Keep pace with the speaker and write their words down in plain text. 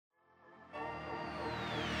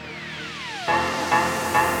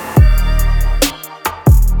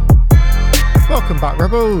Welcome back,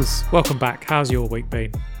 Rebels. Welcome back. How's your week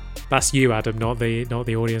been? That's you, Adam, not the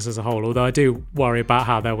audience as a whole. Although I do worry about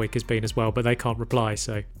how their week has been as well, but they can't reply.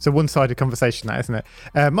 So it's a one-sided conversation, that, isn't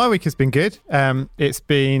it? My week has been good. It's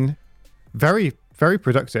been very, very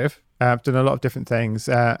productive. I've done a lot of different things,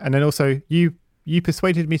 and then also you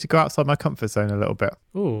persuaded me to go outside my comfort zone a little bit.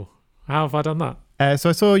 Oh, how have I done that? So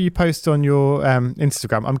I saw you post on your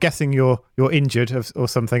Instagram. I'm guessing you're injured or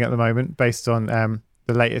something at the moment, based on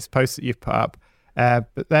the latest post that you've put up.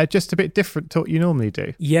 But they're just a bit different to what you normally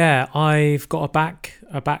do. Yeah, I've got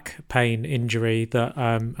a back pain injury that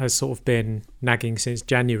has sort of been nagging since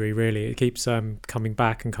January, really. It keeps coming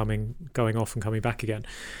back and going off and coming back again.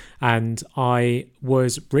 And I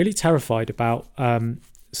was really terrified about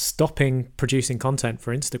stopping producing content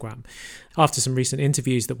for Instagram. After some recent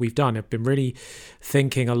interviews that we've done, I've been really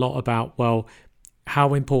thinking a lot about, well,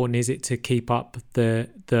 how important is it to keep up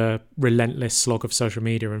the relentless slog of social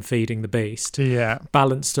media and feeding the beast? Yeah.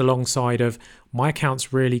 Balanced alongside of my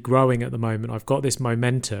account's really growing at the moment. I've got this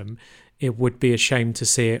momentum. It would be a shame to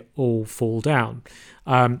see it all fall down.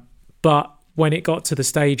 But when it got to the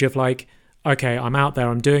stage of like, okay, I'm out there,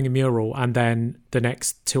 I'm doing a mural, and then the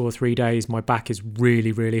next 2 or 3 days my back is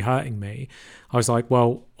really, really hurting me, I was like,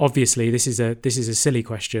 well, obviously this is a silly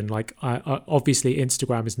question. Like, obviously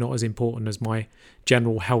Instagram is not as important as my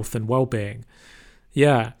general health and well-being.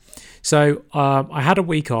 Yeah. So I had a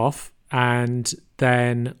week off, and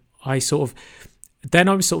then I was sort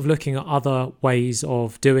of looking at other ways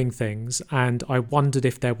of doing things, and I wondered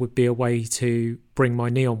if there would be a way to bring my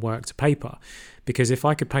neon work to paper. Because if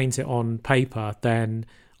I could paint it on paper, then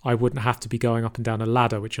I wouldn't have to be going up and down a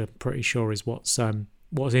ladder, which I'm pretty sure is what's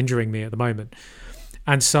injuring me at the moment.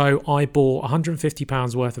 And so I bought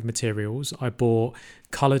 £150 worth of materials. I bought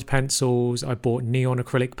coloured pencils. I bought neon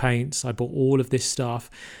acrylic paints. I bought all of this stuff,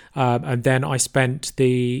 and then I spent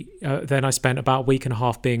about a week and a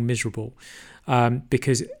half being miserable.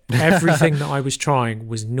 Because everything that I was trying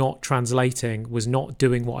was not translating, was not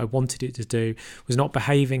doing what I wanted it to do, was not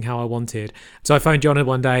behaving how I wanted. So I phoned Jonah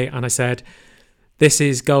one day and I said, this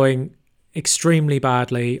is going extremely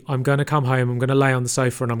badly. I'm going to come home, I'm going to lay on the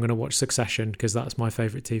sofa and I'm going to watch Succession, because that's my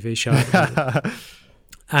favourite TV show.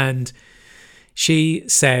 And she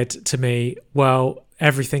said to me, well,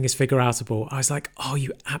 everything is figure outable. I was like, oh,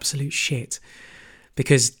 you absolute shit.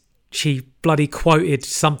 Because she bloody quoted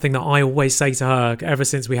something that I always say to her ever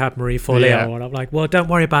since we had Marie Forleo. Yeah. And I'm like, well, don't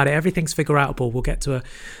worry about it. Everything's figure outable. We'll get to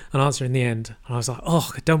an answer in the end. And I was like, oh,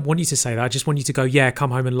 I don't want you to say that. I just want you to go, yeah,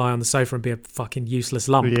 come home and lie on the sofa and be a fucking useless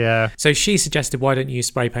lump. Yeah. So she suggested, why don't you use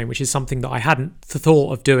spray paint, which is something that I hadn't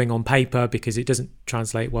thought of doing on paper because it doesn't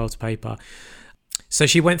translate well to paper. So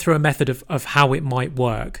she went through a method of how it might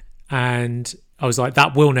work. And I was like,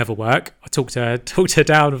 that will never work. I talked her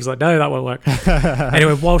down. I was like, no, that won't work.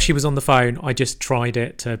 Anyway, while she was on the phone, I just tried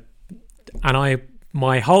it and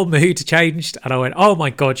my whole mood changed. And I went, oh my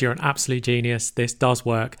God, you're an absolute genius. This does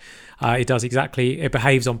work. It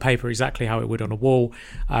behaves on paper exactly how it would on a wall.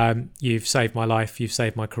 You've saved my life. You've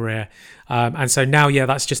saved my career. And so now, yeah,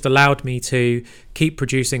 that's just allowed me to keep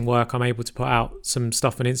producing work. I'm able to put out some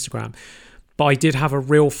stuff on Instagram. But I did have a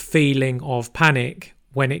real feeling of panic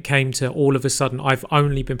when it came to all of a sudden, I've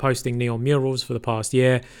only been posting neon murals for the past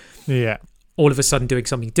year. Yeah. All of a sudden doing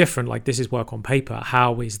something different, like this is work on paper.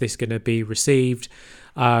 How is this going to be received?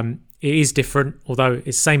 It is different, although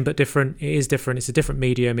it's same but different. It is different. It's a different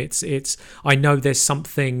medium. I know there's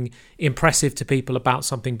something impressive to people about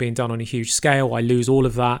something being done on a huge scale. I lose all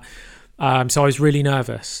of that. So I was really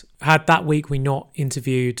nervous. Had that week we not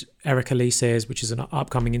interviewed Erica Lee Sears, which is an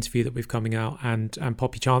upcoming interview that we've coming out, and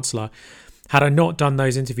Poppy Chancellor, had I not done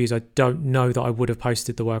those interviews, I don't know that I would have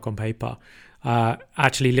posted the work on paper.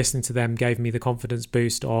 Actually listening to them gave me the confidence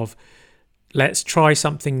boost of, let's try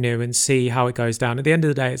something new and see how it goes down. At the end of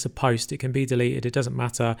the day, it's a post. It can be deleted. It doesn't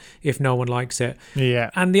matter if no one likes it. Yeah.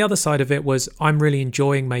 And the other side of it was, I'm really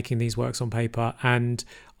enjoying making these works on paper, and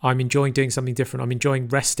I'm enjoying doing something different. I'm enjoying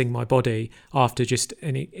resting my body after just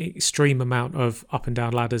an extreme amount of up and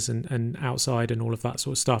down ladders and outside and all of that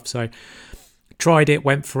sort of stuff. So tried it,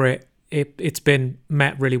 went for it. It's been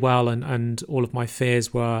met really well, and all of my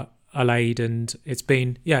fears were allayed, and it's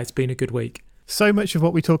been a good week. So much of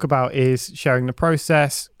what we talk about is sharing the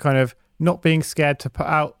process, kind of not being scared to put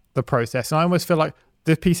out the process. And I almost feel like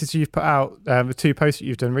the pieces you've put out, the 2 posts that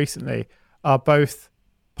you've done recently, are both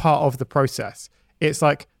part of the process. It's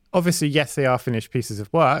like, obviously, yes, they are finished pieces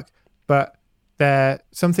of work, but they're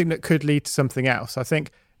something that could lead to something else. I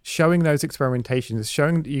think showing those experimentations,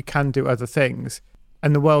 showing that you can do other things,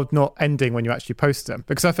 and the world not ending when you actually post them.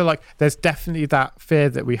 Because I feel like there's definitely that fear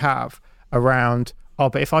that we have around, oh,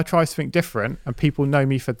 but if I try something different and people know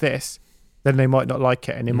me for this, then they might not like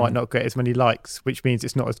it and it might not get as many likes, which means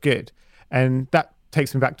it's not as good. And that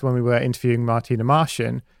takes me back to when we were interviewing Martina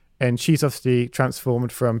Martian, and she's obviously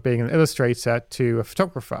transformed from being an illustrator to a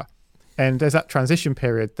photographer. And there's that transition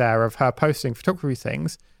period there of her posting photography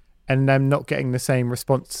things and them not getting the same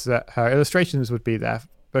response that her illustrations would be there,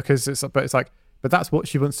 because but that's what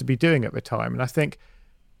she wants to be doing at the time. And I think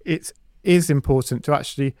it is important to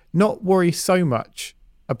actually not worry so much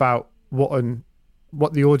about what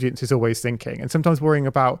the audience is always thinking, and sometimes worrying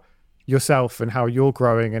about yourself and how you're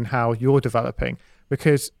growing and how you're developing,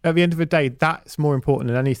 because at the end of the day, that's more important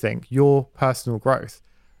than anything, your personal growth.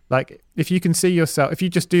 Like, if you can see yourself, if you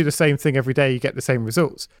just do the same thing every day, you get the same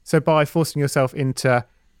results. So by forcing yourself into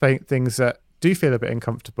things that do feel a bit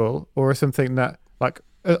uncomfortable, or something that, like,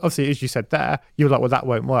 obviously, as you said there, you're like, well, that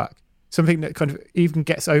won't work. Something that kind of even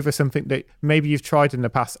gets over something that maybe you've tried in the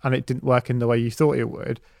past and it didn't work in the way you thought it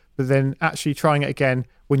would, but then actually trying it again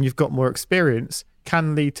when you've got more experience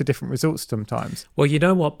can lead to different results sometimes. Well, you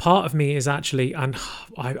know what? Part of me is actually, and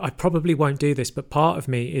I probably won't do this, but part of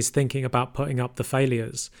me is thinking about putting up the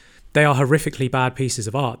failures. They are horrifically bad pieces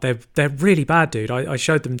of art. They're really bad, dude. I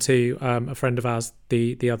showed them to a friend of ours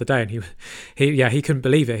the other day, and he couldn't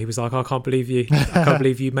believe it. He was like, I can't believe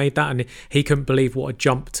you made that, and he couldn't believe what a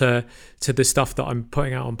jump to the stuff that I'm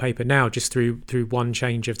putting out on paper now, just through one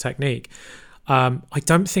change of technique. I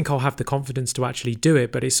don't think I'll have the confidence to actually do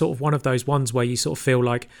it, but it's sort of one of those ones where you sort of feel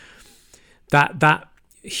like that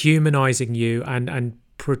humanizing you and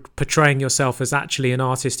portraying yourself as actually an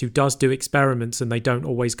artist who does do experiments and they don't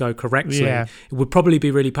always go correctly. It would probably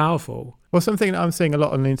be really powerful. Well, something that I'm seeing a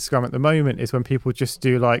lot on Instagram at the moment is when people just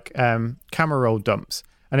do like camera roll dumps.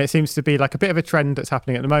 And it seems to be like a bit of a trend that's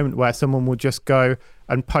happening at the moment, where someone will just go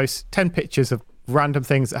and post 10 pictures of random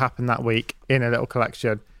things that happened that week in a little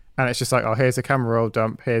collection. And it's just like, oh, here's a camera roll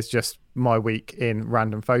dump. Here's just my week in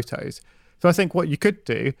random photos. So I think what you could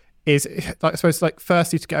do is, like, I suppose, like,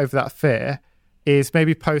 firstly, to get over that fear, is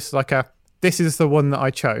maybe post like this is the one that I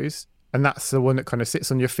chose, and that's the one that kind of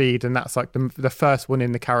sits on your feed, and that's like the first one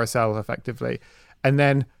in the carousel effectively. And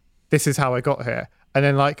then this is how I got here. And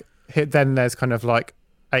then then there's kind of like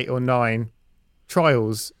 8 or 9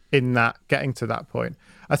 trials in that getting to that point.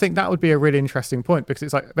 I think that would be a really interesting point, because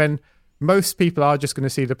it's like, then most people are just going to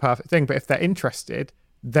see the perfect thing, but if they're interested,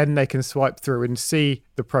 then they can swipe through and see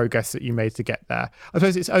the progress that you made to get there. I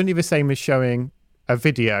suppose it's only the same as showing a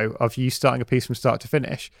video of you starting a piece from start to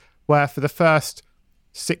finish, where for the first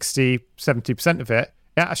 60-70% of it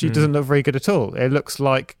actually doesn't look very good at all. It looks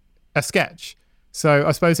like a sketch. So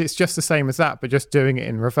I suppose it's just the same as that, but just doing it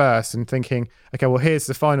in reverse and thinking, okay, well, here's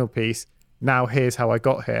the final piece, now here's how I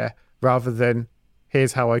got here, rather than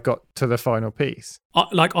here's how I got to the final piece.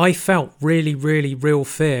 I felt really, really real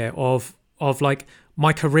fear of like,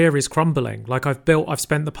 my career is crumbling. Like, I've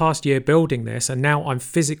spent the past year building this, and now I'm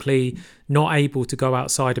physically not able to go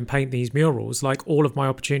outside and paint these murals. Like, all of my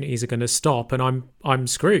opportunities are going to stop, and I'm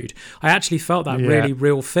screwed. I actually felt that really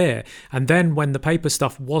real fear. And then when the paper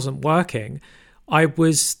stuff wasn't working, I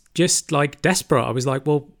was just like desperate. I was like,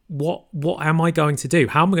 well, what am I going to do?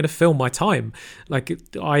 How am I going to fill my time? Like,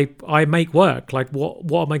 I make work. Like,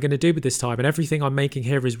 what am I going to do with this time? And everything I'm making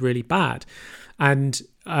here is really bad. And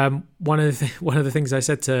one of the things I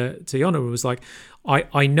said to Yona was like,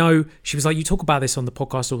 I know, she was like, you talk about this on the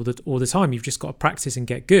podcast all the time. You've just got to practice and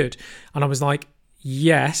get good. And I was like,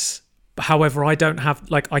 yes. However, I don't have,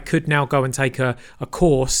 like, I could now go and take a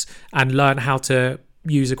course and learn how to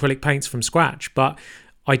use acrylic paints from scratch, but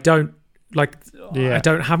I don't, like,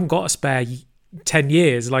 haven't got a spare 10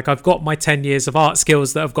 years. Like, I've got my 10 years of art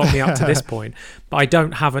skills that have got me up to this point, but I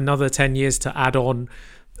don't have another 10 years to add on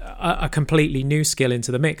a completely new skill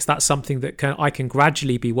into the mix. That's something that I can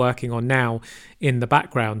gradually be working on now in the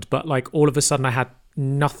background. But like, all of a sudden I had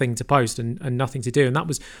nothing to post and nothing to do, and that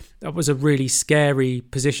was a really scary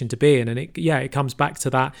position to be in. And it comes back to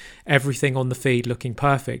that, everything on the feed looking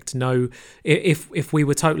perfect. No, if we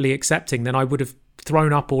were totally accepting, then I would have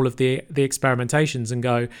thrown up all of the experimentations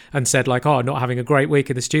and said like, oh, not having a great week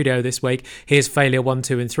in the studio this week, here's failure 1,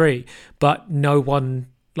 2 and 3. But no one,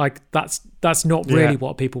 like, that's not really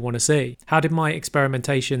what people want to see. How did my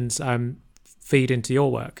experimentations feed into your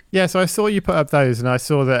work? Yeah, so I saw you put up those, and I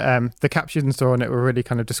saw that the captions on it were really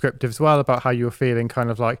kind of descriptive as well, about how you were feeling kind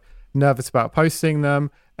of like nervous about posting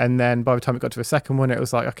them. And then by the time it got to the second one, it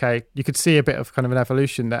was like, okay, you could see a bit of kind of an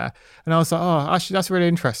evolution there. And I was like, oh, actually, that's really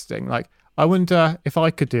interesting. Like, I wonder if I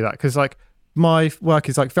could do that, because like my work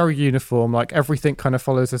is like very uniform, like everything kind of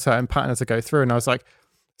follows a certain pattern as I go through. And I was like,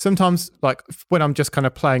 sometimes, like, when I'm just kind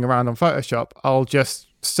of playing around on Photoshop, I'll just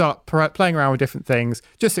start playing around with different things,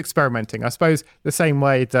 just experimenting. I suppose the same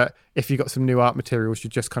way that if you got some new art materials, you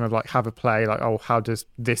just kind of like have a play, like, oh, how does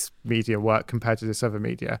this media work compared to this other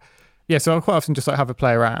media? Yeah, so I'll quite often just like have a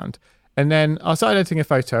play around. And then I started editing a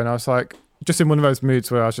photo and I was like, just in one of those moods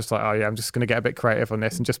where I was just like, oh yeah, I'm just going to get a bit creative on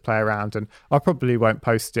this and just play around. And I probably won't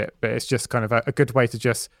post it, but it's just kind of a good way to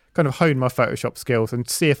just kind of hone my Photoshop skills and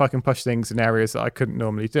see if I can push things in areas that I couldn't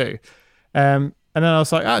normally do. And then I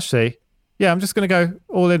was like, actually, yeah, I'm just going to go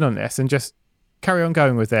all in on this and just carry on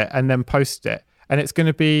going with it and then post it. And it's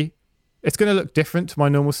going to look different to my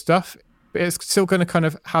normal stuff, but it's still going to kind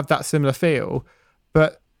of have that similar feel.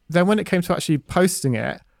 But then when it came to actually posting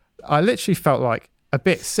it, I literally felt like a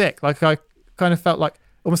bit sick. Like I kind of felt like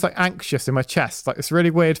almost like anxious in my chest, like this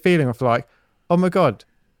really weird feeling of like, oh my God,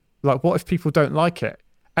 like what if people don't like it?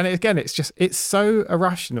 And again, it's so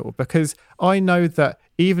irrational because I know that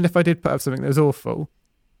even if I did put up something that was awful,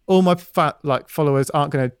 all my followers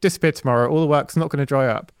aren't going to disappear tomorrow. All the work's not going to dry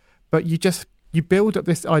up. But you build up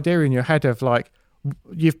this idea in your head of like,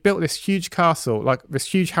 you've built this huge castle, like this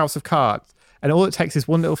huge house of cards, and all it takes is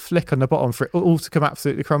one little flick on the bottom for it all to come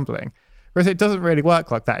absolutely crumbling. Whereas it doesn't really work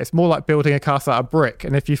like that. It's more like building a castle out of brick,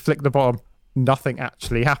 and if you flick the bottom, nothing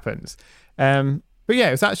actually happens. But yeah,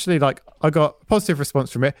 it was actually like I got a positive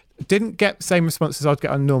response from it. Didn't get the same response as I'd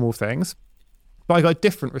get on normal things, but I got a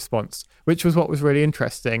different response, which was what was really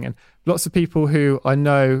interesting. And lots of people who I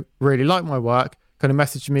know really like my work kind of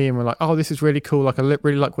messaged me and were like, oh, this is really cool. Like, I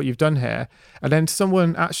really like what you've done here. And then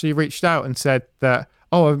someone actually reached out and said that,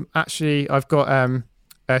 oh, I've got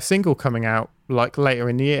a single coming out like later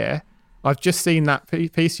in the year. I've just seen that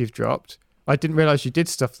piece you've dropped. I didn't realize you did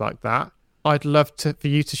stuff like that. I'd love for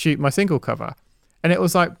you to shoot my single cover. And it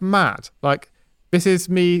was like mad. Like, this is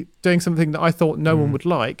me doing something that I thought no one would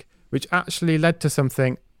like, which actually led to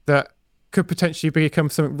something that could potentially become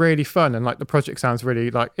something really fun. And like the project sounds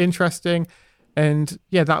really like interesting. And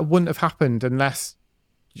yeah, that wouldn't have happened unless,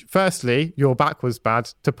 firstly, your back was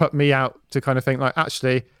bad to put me out to kind of think like,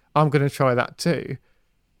 actually, I'm going to try that too.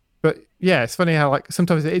 But yeah, it's funny how like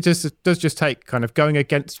sometimes it just does just take kind of going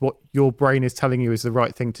against what your brain is telling you is the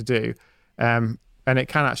right thing to do. And it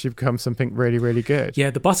can actually become something really, really good.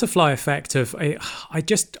 Yeah, the butterfly effect of I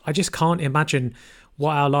just can't imagine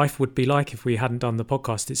what our life would be like if we hadn't done the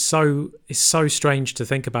podcast. It's so strange to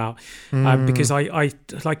think about because I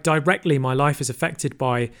like directly my life is affected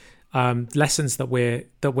by lessons that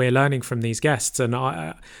we're learning from these guests, and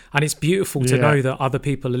it's beautiful to know that other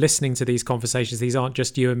people are listening to these conversations. These aren't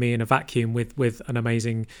just you and me in a vacuum with an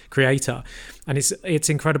amazing creator, and it's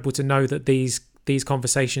incredible to know that these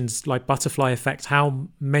conversations like butterfly effect, how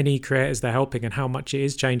many creators they're helping and how much it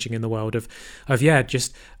is changing in the world of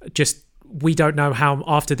just we don't know how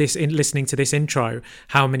after this listening to this intro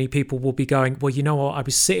how many people will be going, well, you know what, I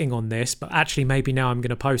was sitting on this, but actually maybe now I'm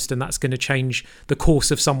going to post, and that's going to change the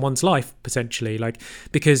course of someone's life potentially. Like,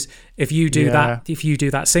 because if you do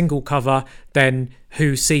that single cover, then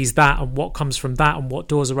who sees that and what comes from that and what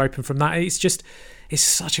doors are open from that? It's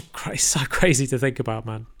so crazy to think about,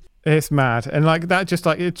 man. It's mad. And like that just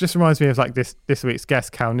reminds me of like this week's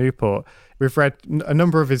guest, Cal Newport. We've read a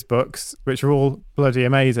number of his books, which are all bloody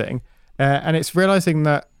amazing. And it's realizing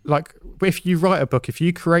that like if you write a book, if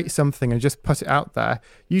you create something and just put it out there,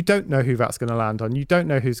 you don't know who that's going to land on. You don't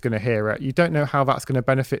know who's going to hear it. You don't know how that's going to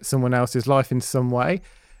benefit someone else's life in some way.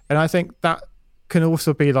 And I think that can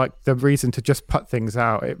also be like the reason to just put things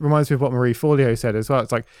out. It reminds me of what Marie Forleo said as well.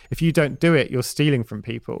 It's like, if you don't do it, you're stealing from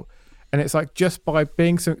people. And it's like, just by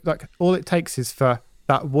being like, all it takes is for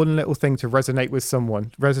that one little thing to resonate with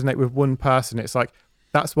someone, resonate with one person. It's like,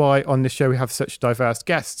 that's why on this show we have such diverse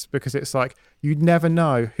guests, because it's like, you never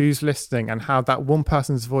know who's listening and how that one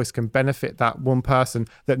person's voice can benefit that one person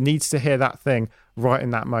that needs to hear that thing right in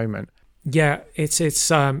that moment. Yeah, it's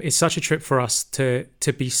such a trip for us to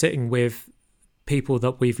be sitting with people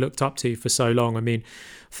that we've looked up to for so long. I mean,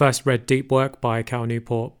 first read Deep Work by Cal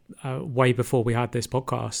Newport way before we had this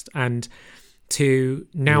podcast, and to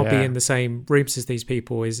now be in the same rooms as these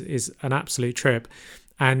people is an absolute trip.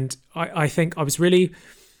 And I think I was really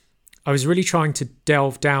trying to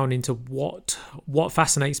delve down into what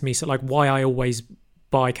fascinates me, so like why I always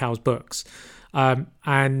buy Cal's books,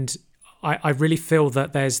 and I really feel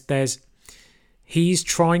that he's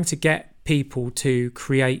trying to get people to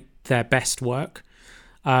create their best work,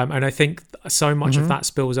 and I think so much of that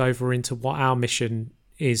spills over into what our mission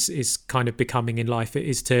is kind of becoming in life. It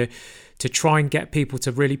is to try and get people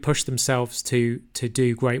to really push themselves to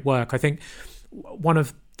do great work. I think one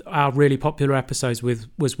of our really popular episodes was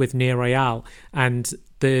with Nir Eyal, and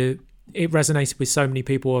it resonated with so many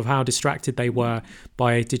people of how distracted they were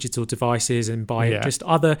by digital devices and by just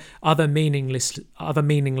other meaningless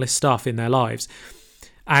stuff in their lives,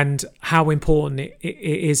 and how important it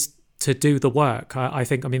is to do the work. I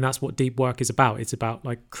think, I mean, that's what deep work is about. It's about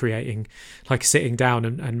like creating, like sitting down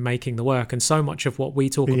and making the work. And so much of what we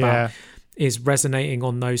talk about is resonating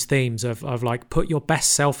on those themes of like, put your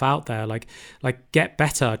best self out there, like get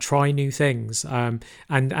better, try new things.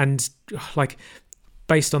 And like,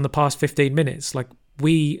 based on the past 15 minutes, like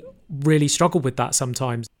we really struggle with that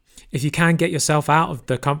sometimes. If you can get yourself out of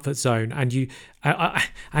the comfort zone and you,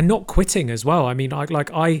 and not quitting as well. I mean,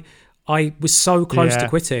 I was so close to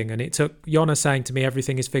quitting, and it took Jonna saying to me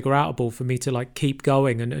everything is figure outable for me to like keep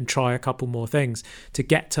going and try a couple more things to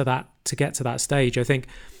get to that stage. I think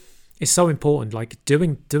it's so important, like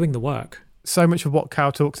doing the work. So much of what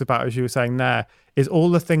Cal talks about, as you were saying there, is all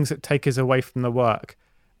the things that take us away from the work.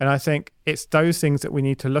 And I think it's those things that we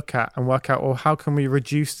need to look at and work out, or how can we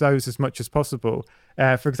reduce those as much as possible?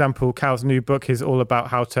 For example, Cal's new book is all about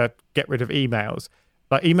how to get rid of emails.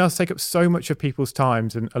 Like, emails take up so much of people's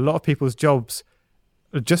times, and a lot of people's jobs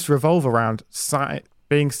just revolve around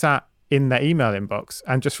being sat in their email inbox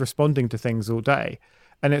and just responding to things all day.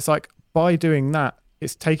 And it's like, by doing that,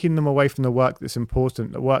 it's taking them away from the work that's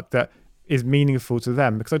important, the work that is meaningful to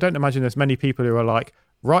them. Because I don't imagine there's many people who are like,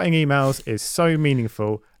 writing emails is so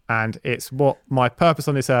meaningful, and it's what my purpose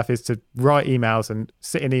on this earth is, to write emails and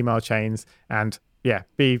sit in email chains and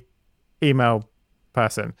be email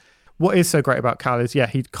person. What is so great about Cal is,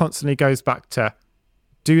 he constantly goes back to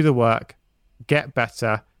do the work, get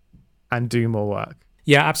better, and do more work.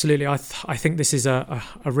 Yeah, absolutely. I think this is a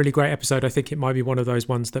really great episode. I think it might be one of those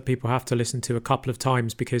ones that people have to listen to a couple of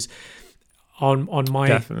times, because on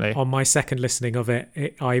my second listening of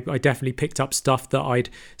it, I definitely picked up stuff that I'd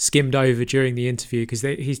skimmed over during the interview, because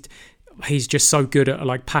he's just so good at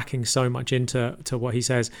like packing so much into what he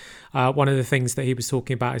says. One of the things that he was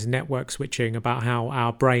talking about is network switching, about how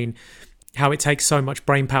our brain, how it takes so much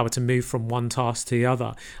brain power to move from one task to the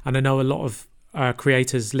other. And I know a lot of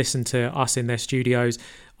creators listen to us in their studios.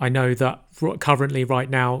 I know that currently right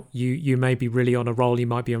now you may be really on a roll, you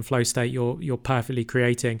might be in flow state, you're perfectly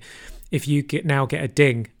creating. If you get a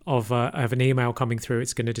ding of an email coming through,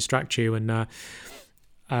 it's going to distract you. And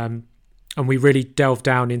we really delve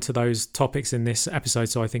down into those topics in this episode,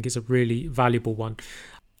 so I think it's a really valuable one.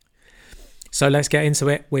 So let's get into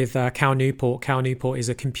it with Cal Newport. Cal Newport is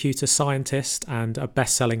a computer scientist and a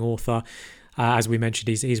best-selling author. As we mentioned,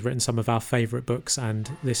 he's written some of our favourite books,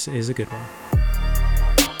 and this is a good one.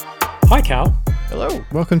 Hi, Cal. Hello.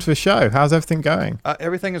 Welcome to the show. How's everything going?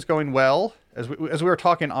 Everything is going well. As we were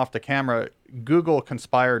talking off the camera, Google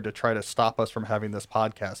conspired to try to stop us from having this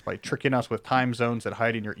podcast by tricking us with time zones and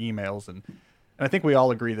hiding your emails. And I think we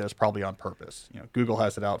all agree that it's probably on purpose. You know, Google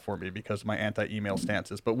has it out for me because of my anti-email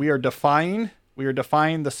stances. But we are defying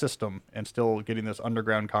the system and still getting this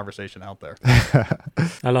underground conversation out there.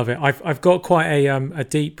 I love it. I've got quite a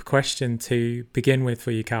deep question to begin with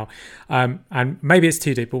for you, Cal. And maybe it's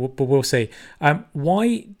too deep, but we'll see.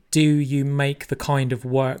 Why do you make the kind of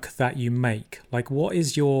work that you make? Like, what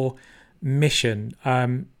is your mission?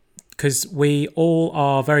 Because we all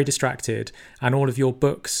are very distracted, and all of your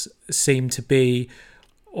books seem to be,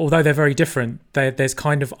 although they're very different, there's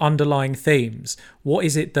kind of underlying themes. What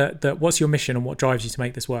is it that what's your mission, and what drives you to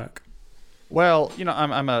make this work? Well,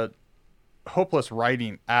 I'm a hopeless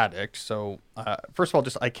writing addict. So first of all,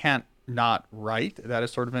 I can't not write. That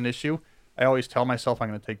is sort of an issue. I always tell myself I'm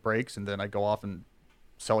going to take breaks, and then I go off and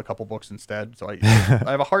sell a couple books instead. So I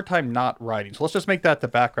have a hard time not writing. So let's just make that the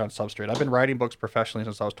background substrate. I've been writing books professionally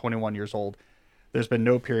since I was 21 years old. There's been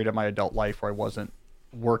no period in my adult life where I wasn't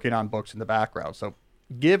working on books in the background. So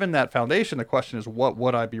given that foundation, the question is, what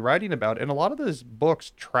would I be writing about? And a lot of those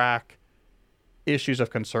books track issues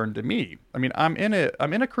of concern to me. I mean, I'm in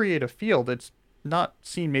a creative field. It's not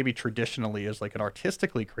seen maybe traditionally as like an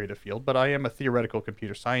artistically creative field, but I am a theoretical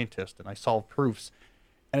computer scientist, and I solve proofs.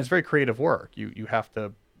 And it's very creative work. You have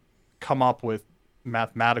to come up with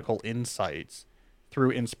mathematical insights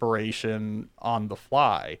through inspiration on the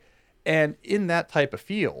fly. And in that type of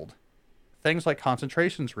field, things like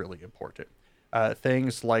concentration is really important.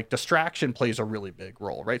 Things like distraction plays a really big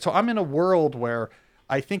role, right? So I'm in a world where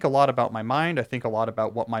I think a lot about my mind. I think a lot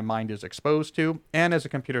about what my mind is exposed to. And as a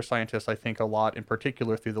computer scientist, I think a lot in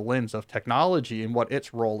particular through the lens of technology and what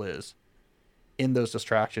its role is in those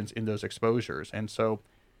distractions, in those exposures. And so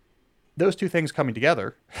those two things coming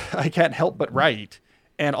together, I can't help but write.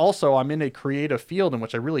 And also I'm in a creative field in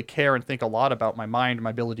which I really care and think a lot about my mind, my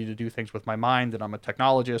ability to do things with my mind. And I'm a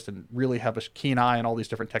technologist and really have a keen eye on all these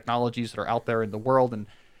different technologies that are out there in the world and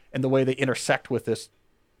the way they intersect with this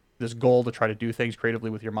this goal to try to do things creatively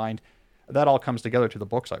with your mind. That all comes together to the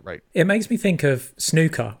books I write. It makes me think of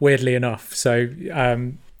snooker, weirdly enough. So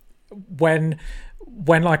when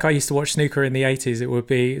like I used to watch snooker in the 80s, it would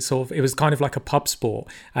be it was kind of like a pub sport.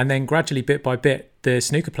 And then gradually, bit by bit, the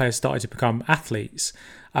snooker players started to become athletes,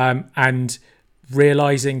 and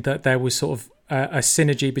realizing that there was sort of a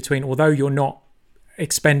synergy between, although you're not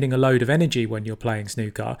expending a load of energy when you're playing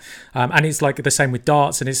snooker, and it's like the same with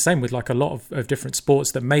darts, and it's the same with like a lot of different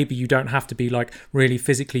sports, that maybe you don't have to be like really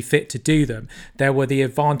physically fit to do them. There were the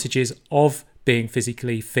advantages of being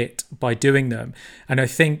physically fit by doing them. And I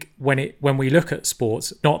think when we look at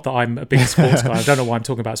sports, not that I'm a big sports guy, I don't know why I'm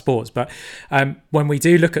talking about sports, but when we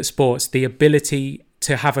do look at sports, the ability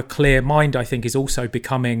to have a clear mind, I think, is also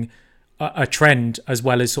becoming a trend, as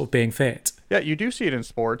well as sort of being fit. Yeah, you do see it in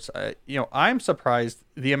sports. I'm surprised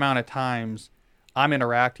the amount of times I'm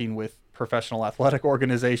interacting with professional athletic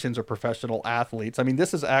organizations or professional athletes. I mean,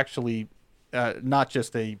 this is actually not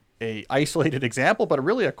just a isolated example, but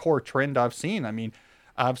really a core trend I've seen. I mean,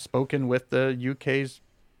 I've spoken with the UK's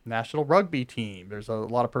national rugby team. There's a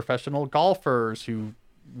lot of professional golfers who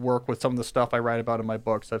work with some of the stuff I write about in my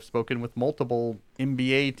books. I've spoken with multiple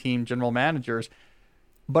NBA team general managers.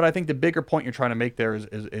 But I think the bigger point you're trying to make there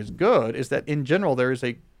is good, is that in general, there is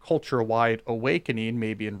a culture-wide awakening,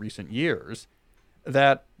 maybe in recent years,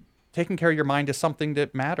 that taking care of your mind is something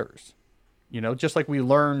that matters. Just like we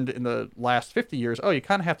learned in the last 50 years, you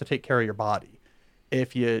kind of have to take care of your body.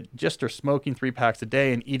 If you just are smoking 3 packs a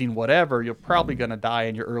day and eating whatever, you're probably going to die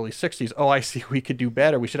in your early 60s. I see, we could do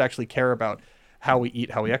better. We should actually care about how we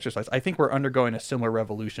eat, how we exercise. I think we're undergoing a similar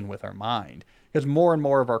revolution with our mind, because more and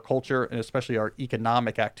more of our culture, and especially our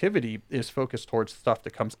economic activity, is focused towards stuff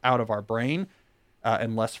that comes out of our brain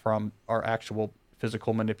and less from our actual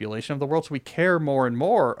physical manipulation of the world. So we care more and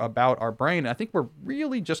more about our brain. And I think we're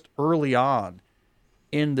really just early on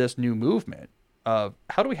in this new movement of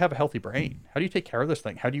how do we have a healthy brain? How do you take care of this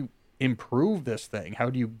thing? How do you improve this thing? How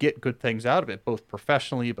do you get good things out of it, both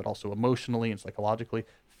professionally, but also emotionally and psychologically?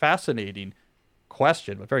 Fascinating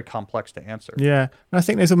question, but very complex to answer. Yeah. And I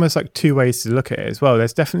think there's almost like two ways to look at it as well.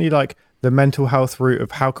 There's definitely like the mental health route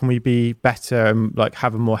of how can we be better and like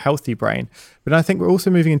have a more healthy brain. But I think we're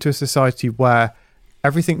also moving into a society where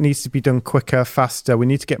everything needs to be done quicker, faster. We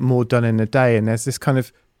need to get more done in a day. And there's this kind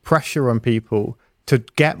of pressure on people to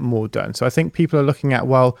get more done. So I think people are looking at,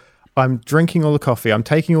 well, I'm drinking all the coffee, I'm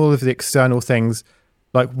taking all of the external things.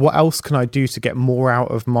 Like, what else can I do to get more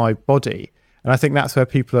out of my body? And I think that's where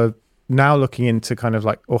people are now looking into kind of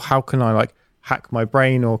like, or how can I like hack my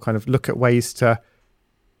brain, or kind of look at ways to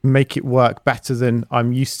make it work better than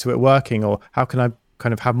I'm used to it working, or how can I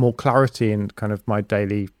kind of have more clarity in kind of my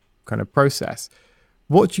daily kind of process.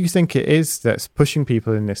 What do you think it is that's pushing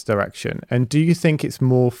people in this direction? And do you think it's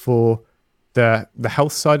more for the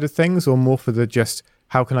health side of things, or more for the just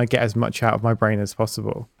how can I get as much out of my brain as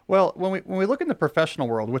possible? Well, when we look in the professional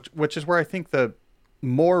world, which is where I think the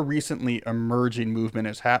more recently emerging movement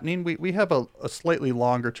is happening, we have a slightly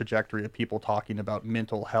longer trajectory of people talking about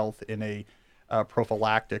mental health in a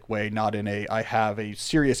prophylactic way, not in a I have a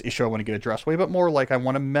serious issue I want to get addressed way, but more like I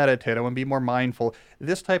want to meditate, I want to be more mindful.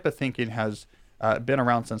 This type of thinking has been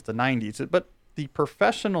around since the 90s, but the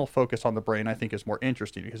professional focus on the brain, I think, is more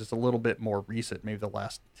interesting because it's a little bit more recent, maybe the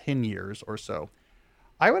last 10 years or so.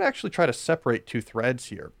 I would actually try to separate two threads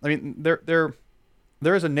here. I mean, there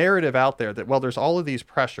is a narrative out there that, well, there's all of these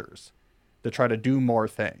pressures to try to do more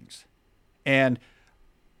things. And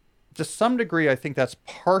to some degree, I think that's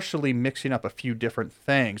partially mixing up a few different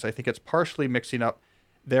things. I think it's partially mixing up,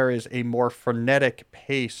 there is a more frenetic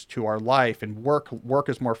pace to our life, and work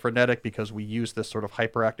is more frenetic because we use this sort of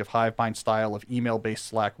hyperactive hive mind style of email-based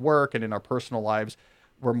Slack work, and in our personal lives,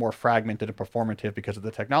 we're more fragmented and performative because of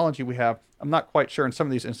the technology we have. I'm not quite sure in some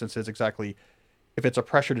of these instances exactly if it's a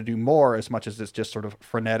pressure to do more as much as it's just sort of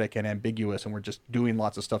frenetic and ambiguous, and we're just doing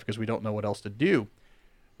lots of stuff because we don't know what else to do.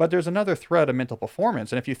 But there's another thread of mental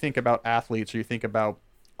performance. And if you think about athletes, or you think about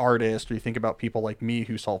artists, or you think about people like me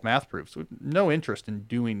who solve math proofs, with no interest in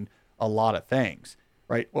doing a lot of things,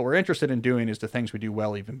 right? What we're interested in doing is the things we do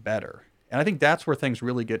well even better. And I think that's where things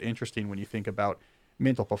really get interesting when you think about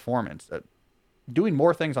mental performance. Doing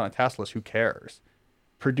more things on a task list, who cares?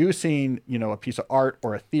 Producing, a piece of art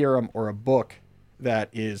or a theorem or a book that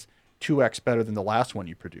is 2x better than the last one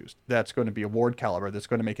you produced, that's going to be award caliber, that's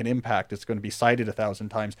going to make an impact, that's going to be cited 1,000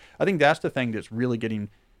 times. I think that's the thing that's really getting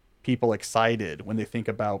people excited when they think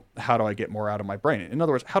about, how do I get more out of my brain? In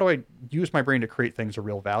other words, how do I use my brain to create things of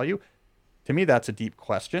real value? To me, that's a deep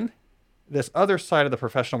question. This other side of the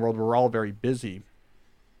professional world, where we're all very busy,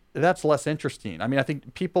 that's less interesting. I mean, I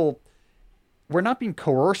think people, we're not being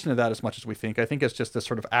coerced into that as much as we think. I think it's just this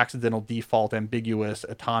sort of accidental, default, ambiguous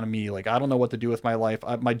autonomy. Like, I don't know what to do with my life.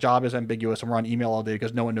 My job is ambiguous, and we're on email all day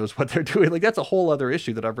because no one knows what they're doing. Like, that's a whole other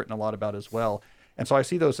issue that I've written a lot about as well. And so I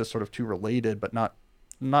see those as sort of two related, but not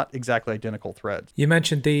exactly identical threads. You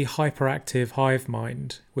mentioned the hyperactive hive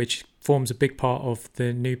mind, which forms a big part of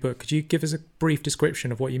the new book. Could you give us a brief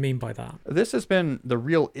description of what you mean by that? This has been the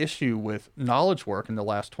real issue with knowledge work in the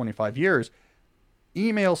last 25 years.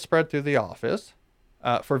 Email spread through the office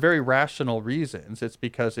for very rational reasons. It's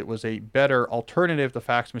because it was a better alternative to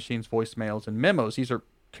fax machines, voicemails, and memos. These are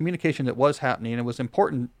communication that was happening, and it was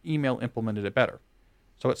important. Email implemented it better.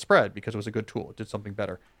 So it spread because it was a good tool. It did something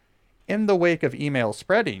better. In the wake of email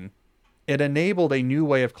spreading, it enabled a new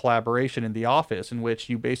way of collaboration in the office in which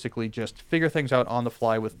you basically just figure things out on the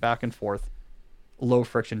fly with back and forth, low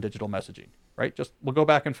friction digital messaging, right? Just we'll go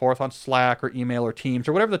back and forth on Slack or email or Teams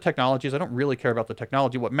or whatever the technology is. I don't really care about the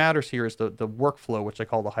technology. What matters here is the workflow, which I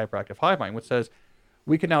call the hyperactive hive mind, which says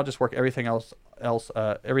we can now just work everything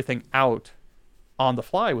everything out on the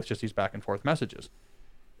fly with just these back and forth messages.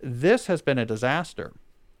 This has been a disaster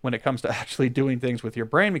when it comes to actually doing things with your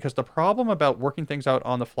brain, because the problem about working things out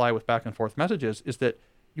on the fly with back and forth messages is that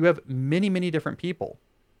you have many, many different people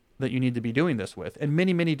that you need to be doing this with, and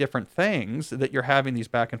many, many different things that you're having these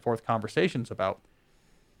back and forth conversations about.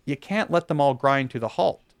 You can't let them all grind to the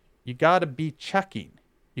halt. You got to be checking.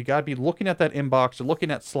 You got to be looking at that inbox or looking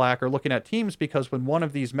at Slack or looking at Teams, because when one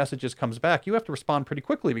of these messages comes back, you have to respond pretty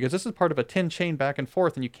quickly, because this is part of a 10 chain back and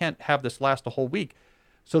forth, and you can't have this last a whole week.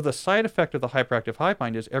 So the side effect of the hyperactive hive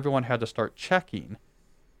mind is everyone had to start checking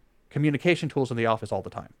communication tools in the office all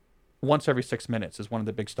the time. Once every 6 minutes is one of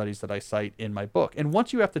the big studies that I cite in my book. And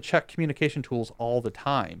once you have to check communication tools all the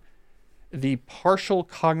time, the partial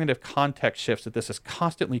cognitive context shifts that this is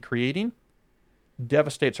constantly creating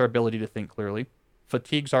devastates our ability to think clearly,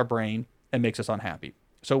 fatigues our brain, and makes us unhappy.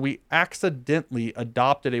 So we accidentally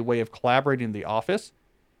adopted a way of collaborating in the office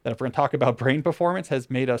that, if we're going to talk about brain performance, has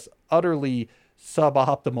made us utterly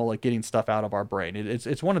suboptimal at getting stuff out of our brain.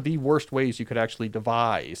 It's one of the worst ways you could actually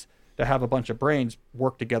devise to have a bunch of brains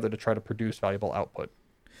work together to try to produce valuable output.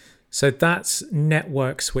 So that's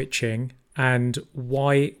network switching. And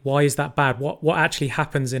why is that bad? What actually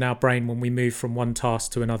happens in our brain when we move from one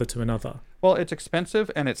task to another? Well, it's expensive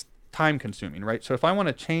and it's time consuming, right? So if I want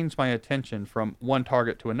to change my attention from one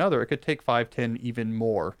target to another, it could take 5, 10, even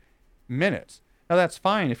more minutes. Now that's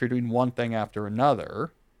fine if you're doing one thing after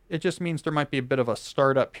another. It just means there might be a bit of a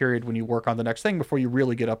startup period when you work on the next thing before you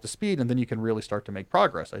really get up to speed, and then you can really start to make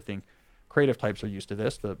progress. I think creative types are used to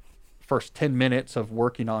this. The first 10 minutes of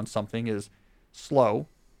working on something is slow,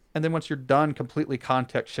 and then once you're done completely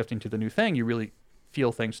context shifting to the new thing, you really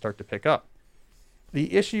feel things start to pick up.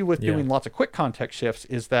 The issue with doing lots of quick context shifts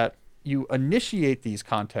is that you initiate these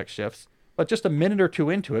context shifts, but just a minute or two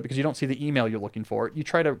into it, because you don't see the email you're looking for, you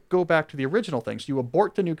try to go back to the original thing. So you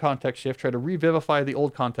abort the new context shift, try to revivify the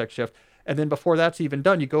old context shift, and then before that's even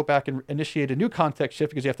done, you go back and initiate a new context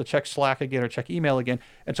shift because you have to check Slack again or check email again.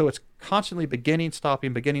 And so it's constantly beginning,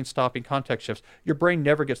 stopping, context shifts. Your brain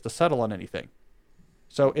never gets to settle on anything.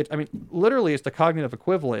 So literally it's the cognitive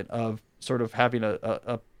equivalent of sort of having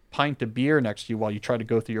a pint of beer next to you while you try to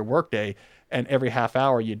go through your workday, and every half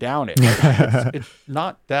hour you down it. It's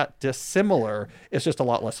not that dissimilar. It's just a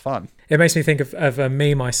lot less fun. It makes me think of a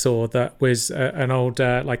meme I saw that was an old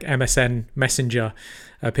like MSN Messenger,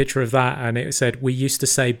 a picture of that, and it said, "We used to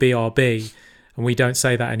say BRB, and we don't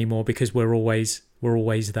say that anymore because we're always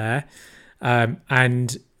there."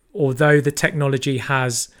 And although the technology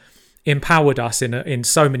has empowered us in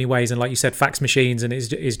so many ways, and like you said, fax machines, and is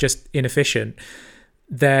just inefficient,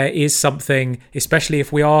 there is something, especially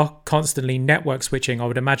if we are constantly network switching, I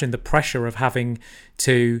would imagine the pressure of having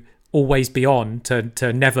to always be on,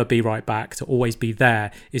 to never be right back, to always be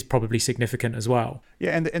there, is probably significant as well.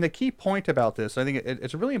 Yeah, and the key point about this, I think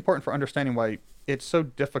it's really important for understanding why it's so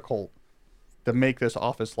difficult to make this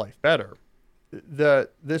office life better.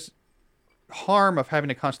 This harm of having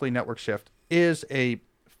to constantly network shift is a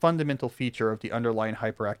fundamental feature of the underlying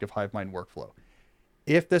hyperactive hive mind workflow.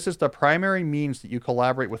 If this is the primary means that you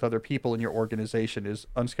collaborate with other people in your organization is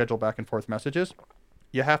unscheduled back and forth messages,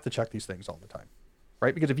 you have to check these things all the time,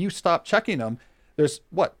 right? Because if you stop checking them, there's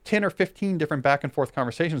 10 or 15 different back and forth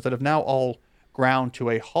conversations that have now all ground to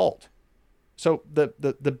a halt. So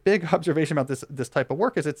the big observation about this type of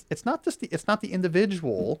work is it's not the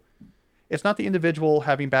individual. It's not the individual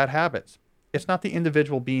having bad habits. It's not the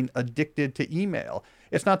individual being addicted to email.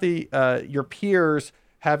 It's not your peers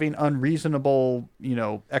having unreasonable,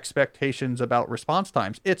 expectations about response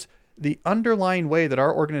times. It's the underlying way that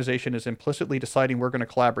our organization is implicitly deciding we're going to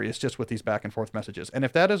collaborate is just with these back and forth messages. And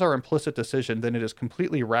if that is our implicit decision, then it is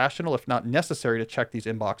completely rational, if not necessary, to check these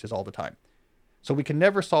inboxes all the time. So we can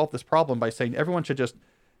never solve this problem by saying everyone should just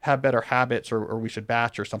have better habits or we should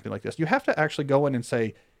batch or something like this. You have to actually go in and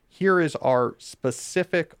say, here is our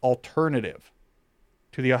specific alternative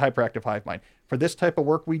to the hyperactive hive mind. For this type of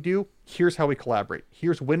work we do, here's how we collaborate.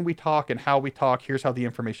 Here's when we talk and how we talk. Here's how the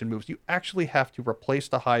information moves. You actually have to replace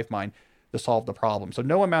the hive mind to solve the problem. So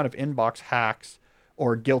no amount of inbox hacks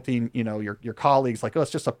or guilting, your colleagues, like, oh,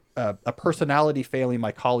 it's just a personality failing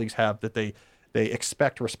my colleagues have, that they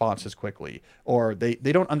expect responses quickly, or they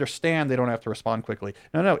don't understand they don't have to respond quickly.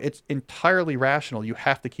 No, it's entirely rational. You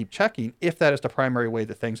have to keep checking if that is the primary way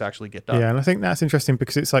that things actually get done. Yeah, and I think that's interesting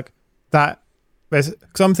because it's like that. Because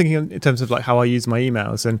I'm thinking in terms of like how I use my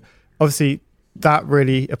emails, and obviously that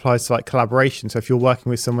really applies to like collaboration. So if you're working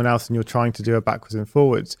with someone else and you're trying to do a backwards and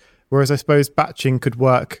forwards, whereas I suppose batching could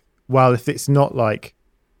work well if it's not like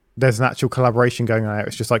there's an actual collaboration going on.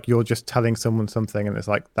 It's just like you're just telling someone something, and it's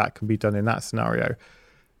like that can be done in that scenario.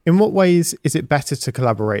 In what ways is it better to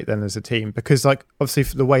collaborate then as a team? Because like obviously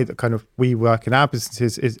for the way that kind of we work in our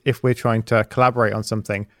businesses is if we're trying to collaborate on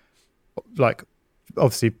something, like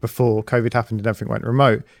obviously before COVID happened and everything went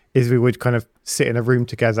remote, is we would kind of sit in a room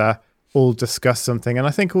together, all discuss something. And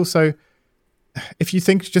I think also, if you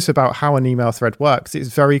think just about how an email thread works, it's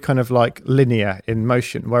very kind of like linear in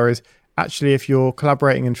motion. Whereas actually, if you're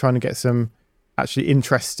collaborating and trying to get some actually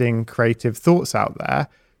interesting, creative thoughts out there,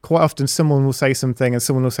 quite often someone will say something and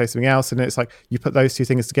someone will say something else. And it's like you put those two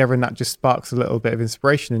things together and that just sparks a little bit of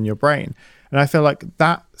inspiration in your brain. And I feel like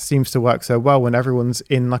that seems to work so well when everyone's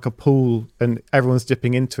in like a pool and everyone's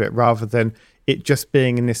dipping into it rather than it just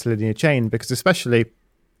being in this linear chain. Because especially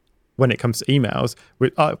when it comes to emails,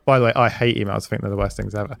 by the way, I hate emails. I think they're the worst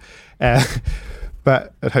things ever.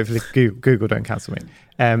 But hopefully Google don't cancel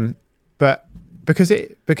me. But because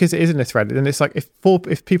it is in a thread, and it's like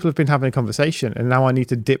if people have been having a conversation and now I need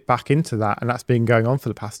to dip back into that, and that's been going on for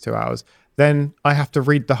the past 2 hours, then I have to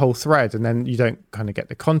read the whole thread, and then you don't kind of get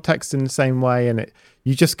the context in the same way, and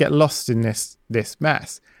you just get lost in this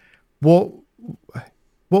mess. What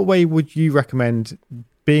way would you recommend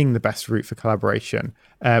being the best route for collaboration,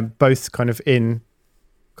 both kind of in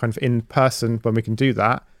person when we can do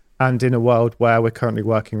that, and in a world where we're currently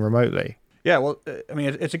working remotely? Yeah, well, I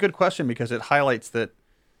mean, it's a good question because it highlights that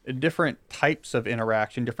different types of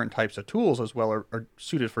interaction, different types of tools as well are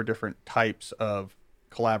suited for different types of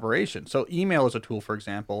collaboration. So email as a tool, for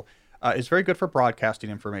example, is very good for broadcasting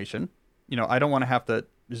information. I don't want to have to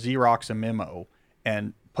Xerox a memo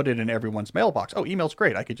and put it in everyone's mailbox. Oh, email's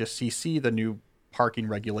great. I could just CC the new parking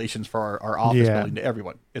regulations for our office building to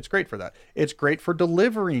everyone. It's great for that. It's great for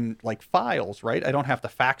delivering like files, right? I don't have to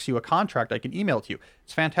fax you a contract. I can email it to you.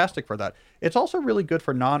 It's fantastic for that. It's also really good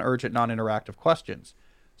for non-urgent, non-interactive questions.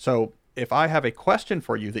 So if I have a question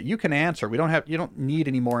for you that you can answer, you don't need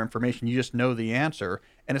any more information. You just know the answer,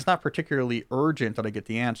 and it's not particularly urgent that I get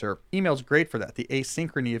the answer. Email's great for that. The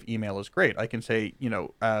asynchrony of email is great. I can say,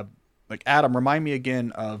 like, Adam, remind me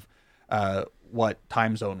again of what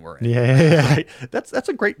time zone we're in. Yeah. Right? That's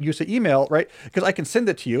a great use of email, right? Because I can send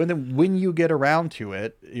it to you, and then when you get around to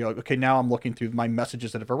it, okay, now I'm looking through my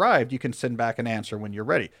messages that have arrived. You can send back an answer when you're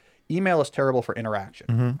ready. Email is terrible for interaction.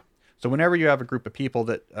 Mm-hmm. So whenever you have a group of people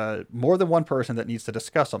that more than one person that needs to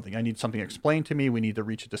discuss something, I need something explained to me. We need to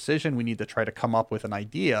reach a decision. We need to try to come up with an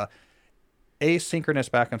idea. Asynchronous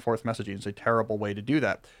back and forth messaging is a terrible way to do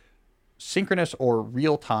that. Synchronous or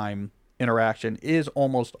real-time interaction is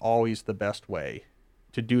almost always the best way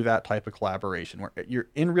to do that type of collaboration where you're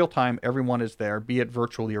in real time, everyone is there, be it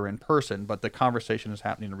virtually or in person, but the conversation is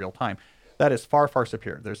happening in real time. That is far, far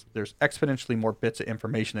superior. There's exponentially more bits of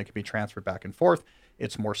information that can be transferred back and forth.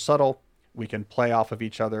 It's more subtle. We can play off of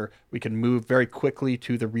each other. We can move very quickly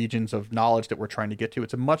to the regions of knowledge that we're trying to get to.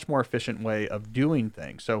 It's a much more efficient way of doing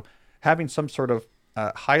things. So having some sort of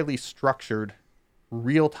highly structured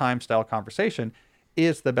real-time style conversation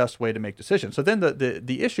is the best way to make decisions. So then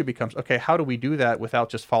the issue becomes, okay, how do we do that without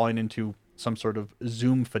just falling into some sort of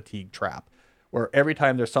Zoom fatigue trap, where every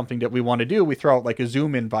time there's something that we want to do, we throw out like a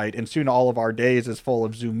Zoom invite, and soon all of our days is full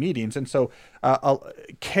of Zoom meetings. And so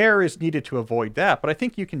care is needed to avoid that. But I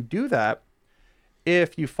think you can do that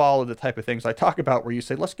if you follow the type of things I talk about, where you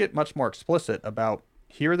say, let's get much more explicit about,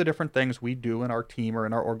 here are the different things we do in our team or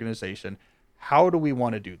in our organization. How do we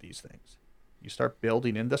want to do these things? You start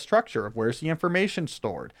building in the structure of where's the information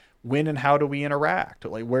stored, when and how do we interact,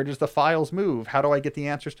 like where does the files move, how do I get the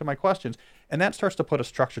answers to my questions, and that starts to put a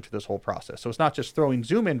structure to this whole process. So it's not just throwing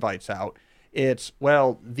Zoom invites out, It's,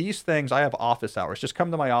 well, these things, I have office hours. Just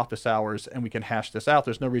come to my office hours and we can hash this out.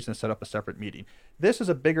 There's no reason to set up a separate meeting. This is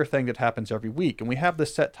a bigger thing that happens every week. And we have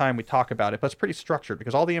this set time we talk about it, but it's pretty structured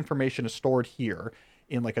because all the information is stored here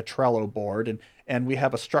in like a Trello board. And we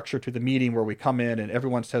have a structure to the meeting where we come in and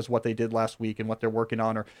everyone says what they did last week and what they're working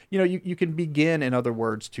on. Or, you can begin, in other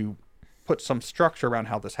words, to put some structure around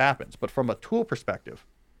how this happens. But from a tool perspective,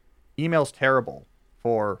 email's terrible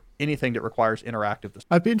for anything that requires interactive.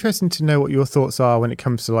 I'd be interested to know what your thoughts are when it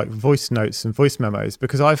comes to like voice notes and voice memos,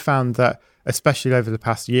 because I've found that, especially over the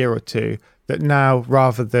past year or two, that now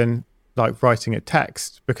rather than like writing a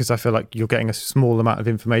text, because I feel like you're getting a small amount of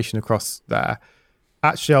information across there,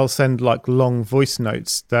 actually I'll send like long voice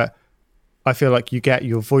notes that I feel like you get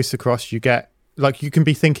your voice across, you get like you can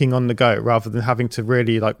be thinking on the go rather than having to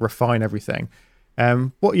really like refine everything.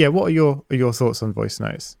 What are your thoughts on voice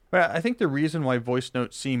notes? Well, I think the reason why voice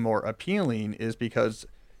notes seem more appealing is because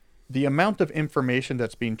the amount of information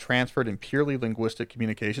that's being transferred in purely linguistic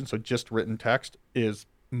communication, so just written text, is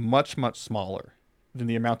much, much smaller than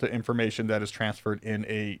the amount of information that is transferred in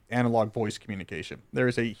a analog voice communication. There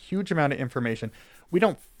is a huge amount of information. We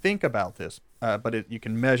don't think about this, but you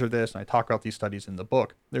can measure this, and I talk about these studies in the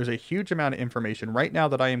book. There's a huge amount of information right now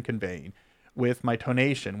that I am conveying with my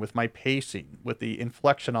tonation, with my pacing, with the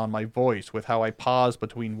inflection on my voice, with how I pause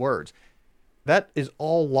between words. That is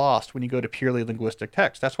all lost when you go to purely linguistic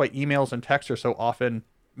text. That's why emails and texts are so often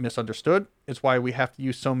misunderstood. It's why we have to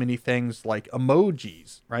use so many things like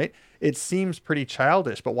emojis, right? It seems pretty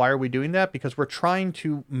childish, but why are we doing that? Because we're trying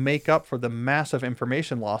to make up for the massive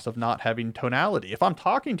information loss of not having tonality. If I'm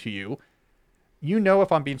talking to you, you know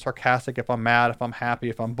if I'm being sarcastic, if I'm mad, if I'm happy,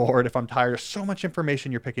 if I'm bored, if I'm tired. There's so much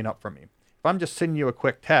information you're picking up from me. If I'm just sending you a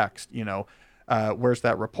quick text, where's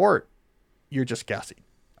that report? You're just guessing.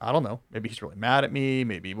 I don't know. Maybe he's really mad at me,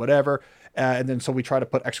 maybe whatever. And then so we try to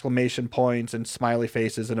put exclamation points and smiley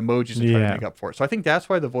faces and emojis and try to make up for it. So I think that's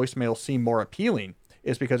why the voicemails seem more appealing,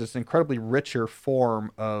 is because it's an incredibly richer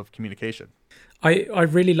form of communication. I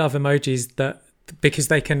really love emojis because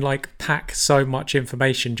they can like pack so much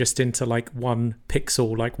information just into like one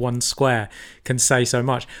pixel, like one square can say so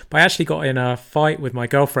much. But I actually got in a fight with my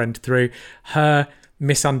girlfriend through her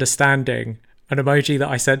misunderstanding an emoji that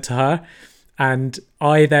I sent to her. And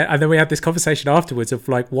then we had this conversation afterwards of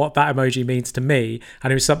like what that emoji means to me,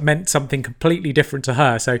 and it meant something completely different to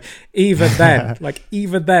her. So even then,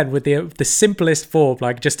 with the simplest form,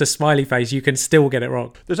 like just a smiley face, you can still get it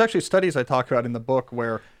wrong. There's actually studies I talk about in the book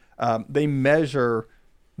where they measure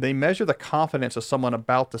the confidence of someone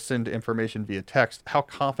about to send information via text, how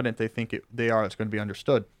confident they think they are it's going to be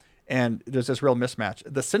understood. And there's this real mismatch.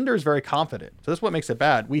 The sender is very confident, so this is what makes it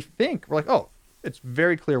bad. We're like, oh, it's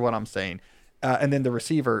very clear what I'm saying. And then the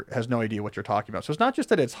receiver has no idea what you're talking about. So it's not just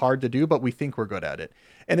that it's hard to do, but we think we're good at it.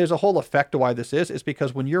 And there's a whole effect to why this is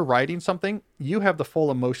because when you're writing something, you have the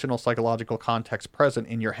full emotional, psychological context present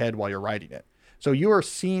in your head while you're writing it. So you are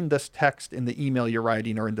seeing this text in the email you're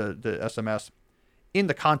writing or in the SMS in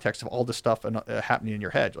the context of all this stuff happening in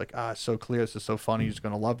your head. You're like, it's so clear. This is so funny. You're just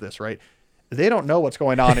going to love this, right? They don't know what's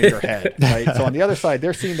going on in your head, right? So on the other side,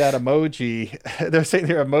 they're seeing that emoji. They're seeing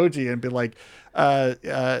their emoji and be like,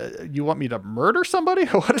 you want me to murder somebody?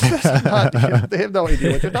 What is this? They have no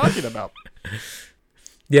idea what you're talking about.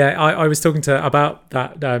 Yeah, I was talking about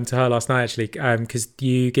that to her last night, actually, because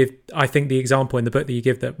you give, I think the example in the book that you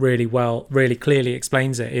give that really clearly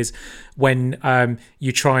explains it is when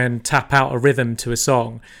you try and tap out a rhythm to a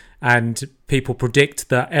song, and people predict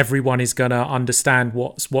that everyone is going to understand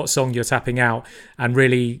what song you're tapping out, and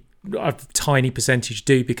really a tiny percentage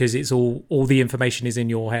do, because it's all the information is in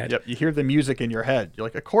your head. Yep, you hear the music in your head. You're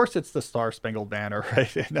like, of course it's the Star Spangled Banner,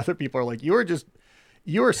 right? And other people are like, you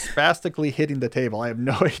are spastically hitting the table. I have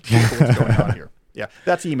no idea what's going on here. Yeah,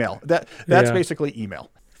 that's email. That's basically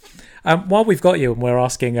email. While we've got you and we're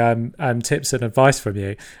asking tips and advice from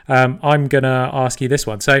you, I'm going to ask you this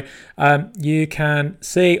one. So you can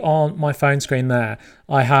see on my phone screen there,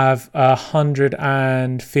 I have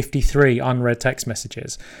 153 unread text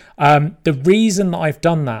messages. The reason that I've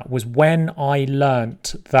done that was when I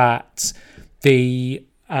learnt that that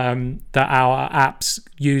our apps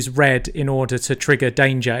use red in order to trigger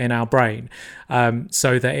danger in our brain,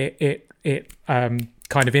 so that it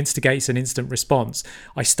kind of instigates an instant response.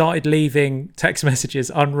 I started leaving text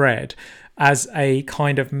messages unread as a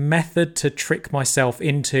kind of method to trick myself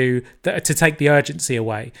into to take the urgency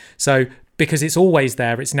away. So because it's always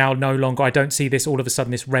there, it's now no longer, I don't see this all of a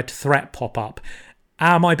sudden this red threat pop up.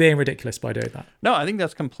 Am I being ridiculous by doing that? No, I think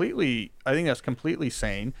that's completely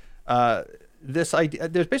sane. This idea,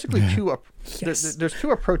 there's basically there's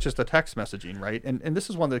two approaches to text messaging, right? And this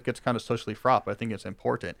is one that gets kind of socially fraught, but I think it's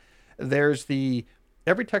important. There's the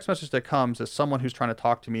every text message that comes is someone who's trying to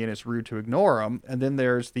talk to me and it's rude to ignore them. And then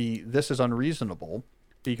there's the this is unreasonable,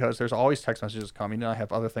 because there's always text messages coming and I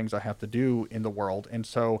have other things I have to do in the world. And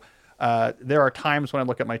so there are times when I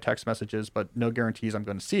look at my text messages, but no guarantees I'm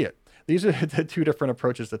going to see it. These are the two different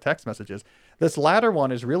approaches to text messages. This latter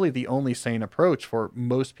one is really the only sane approach for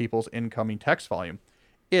most people's incoming text volume.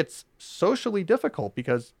 It's socially difficult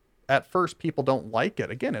because at first people don't like it.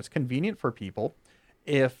 Again, it's convenient for people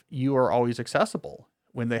if you are always accessible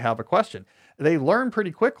when they have a question. They learn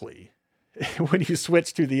pretty quickly when you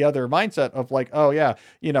switch to the other mindset of like, oh yeah,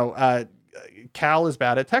 Cal is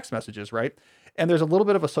bad at text messages, right? And there's a little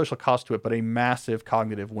bit of a social cost to it, but a massive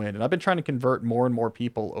cognitive win. And I've been trying to convert more and more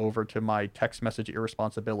people over to my text message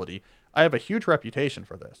irresponsibility. I have a huge reputation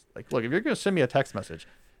for this. Like, look, if you're going to send me a text message,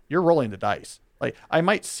 you're rolling the dice. Like, I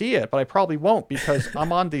might see it, but I probably won't because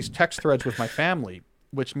I'm on these text threads with my family,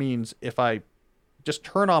 which means if I just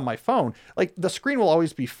turn on my phone, like the screen will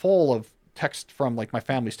always be full of text from like my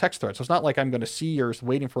family's text thread. So it's not like I'm going to see yours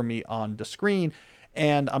waiting for me on the screen.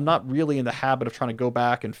 And I'm not really in the habit of trying to go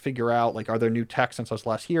back and figure out, like, are there new texts since I was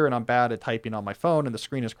last here? And I'm bad at typing on my phone and the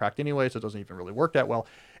screen is cracked anyway, so it doesn't even really work that well.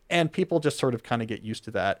 And people just sort of kind of get used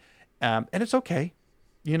to that. And it's okay.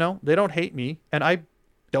 They don't hate me. And I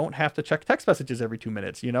don't have to check text messages every 2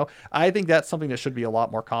 minutes. I think that's something that should be a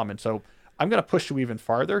lot more common. So I'm going to push you even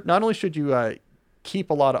farther. Not only should you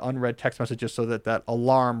keep a lot of unread text messages so that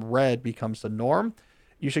alarm read becomes the norm,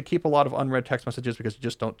 you should keep a lot of unread text messages because you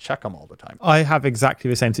just don't check them all the time. I have exactly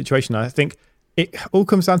the same situation. I think it all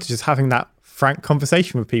comes down to just having that frank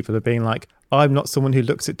conversation with people of being like, I'm not someone who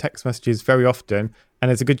looks at text messages very often. And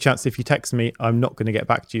there's a good chance if you text me, I'm not going to get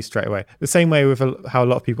back to you straight away. The same way with how a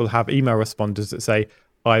lot of people have email responders that say,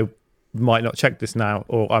 I might not check this now,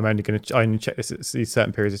 or I'm only going to only check this at these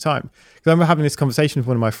certain periods of time. Because I remember having this conversation with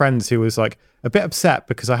one of my friends who was like a bit upset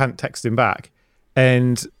because I hadn't texted him back.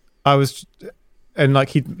 And I'm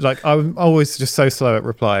always just so slow at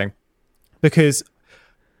replying because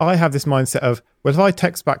I have this mindset of, well, if I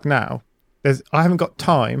text back now, I haven't got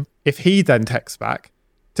time if he then texts back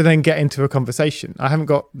to then get into a conversation. I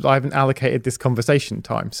haven't allocated this conversation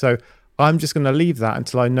time. So I'm just going to leave that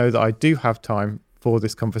until I know that I do have time for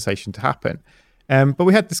this conversation to happen. But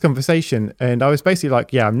we had this conversation and I was basically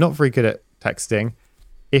like, yeah, I'm not very good at texting.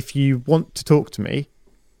 If you want to talk to me,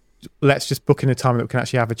 let's just book in a time that we can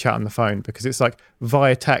actually have a chat on the phone, because it's like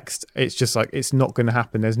via text, it's just like, it's not going to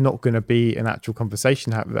happen. There's not going to be an actual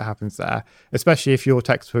conversation that happens there, especially if your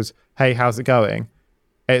text was, hey, how's it going?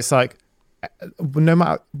 It's like, no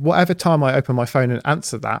matter whatever time I open my phone and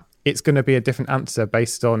answer that, it's going to be a different answer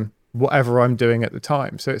based on whatever I'm doing at the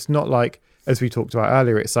time. So it's not like, as we talked about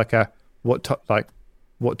earlier, it's like what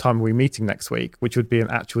time are we meeting next week, which would be an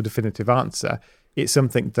actual definitive answer. It's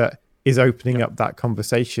something that is opening up that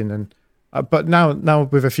conversation. And but now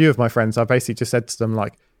with a few of my friends, I basically just said to them,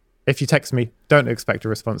 like, if you text me, don't expect a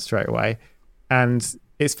response straight away, and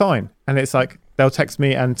it's fine. And it's like they'll text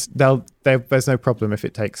me and there's no problem if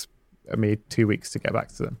it takes me 2 weeks to get back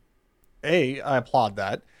to them. A, I applaud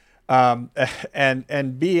that.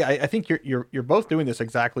 And B, I think you're both doing this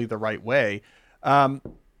exactly the right way.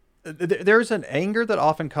 There's an anger that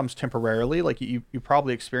often comes temporarily. Like you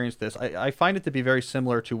probably experienced this. I find it to be very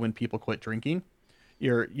similar to when people quit drinking.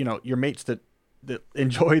 Your mates that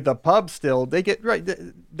enjoy the pub still, they get right.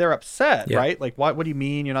 They're upset, yeah. Right? Like, what do you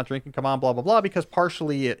mean you're not drinking? Come on, blah, blah, blah. Because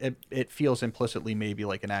partially it feels implicitly maybe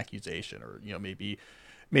like an accusation, or,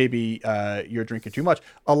 maybe you're drinking too much.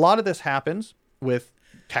 A lot of this happens with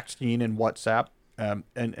texting and WhatsApp.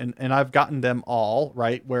 And I've gotten them all,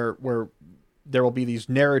 right, where there will be these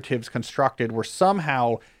narratives constructed where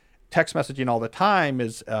somehow text messaging all the time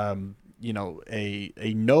is a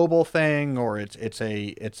noble thing, or it's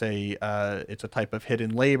a type of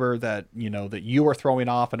hidden labor that that you are throwing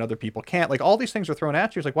off and other people can't. Like, all these things are thrown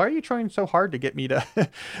at you. It's like, why are you trying so hard to get me to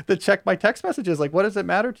to check my text messages? Like, what does it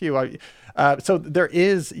matter to you? So there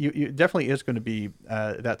is you definitely is going to be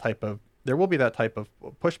there will be that type of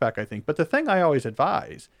pushback, I think. But the thing I always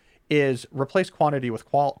advise is replace quantity with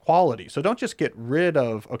quality. So don't just get rid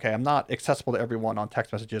of, okay, I'm not accessible to everyone on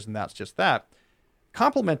text messages and that's just that.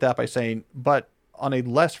 Complement that by saying, but on a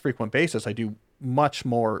less frequent basis, I do much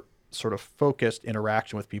more sort of focused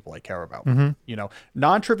interaction with people I care about. Mm-hmm.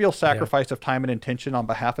 Non-trivial sacrifice of time and intention on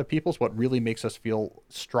behalf of people is what really makes us feel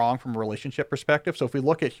strong from a relationship perspective. So if we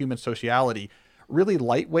look at human sociality, really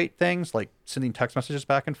lightweight things like sending text messages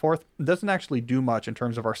back and forth doesn't actually do much in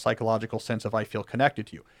terms of our psychological sense of I feel connected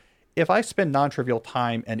to you. if I spend non-trivial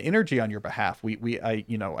time and energy on your behalf,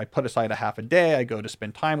 I put aside a half a day, I go to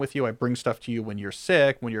spend time with you, I bring stuff to you when you're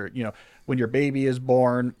sick, when your baby is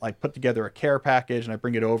born, I put together a care package and I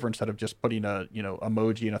bring it over instead of just putting a,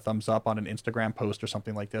 emoji and a thumbs up on an Instagram post or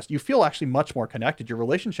something like this. You feel actually much more connected. Your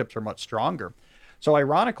relationships are much stronger. So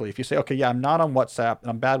ironically, if you say, okay, yeah, I'm not on WhatsApp and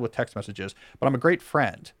I'm bad with text messages, but I'm a great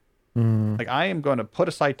friend. Like I am going to put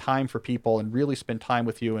aside time for people and really spend time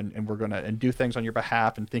with you, and we're going to and do things on your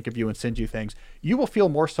behalf and think of you and send you things. You will feel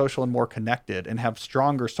more social and more connected and have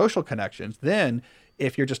stronger social connections than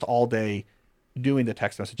if you're just all day doing the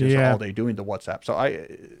text messages, all day doing the WhatsApp. So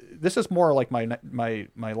this is more like my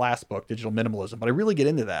last book, Digital Minimalism, but I really get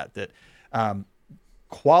into that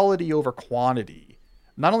quality over quantity.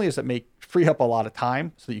 Not only does it free up a lot of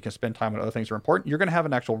time so that you can spend time on other things that are important, you're going to have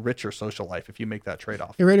an actual richer social life if you make that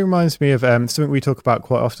trade-off. It really reminds me of something we talk about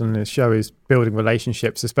quite often in this show is building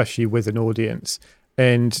relationships, especially with an audience.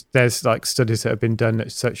 And there's like studies that have been done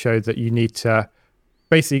that show that you need to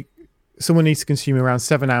someone needs to consume around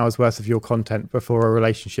 7 hours worth of your content before a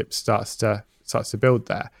relationship starts to build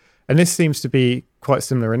there. And this seems to be quite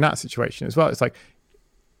similar in that situation as well. It's like,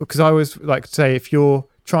 because I always like to say, if you're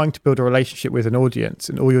trying to build a relationship with an audience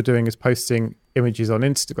and all you're doing is posting images on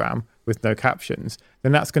Instagram with no captions,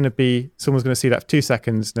 then someone's going to see that for 2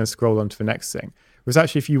 seconds and then scroll on to the next thing. Whereas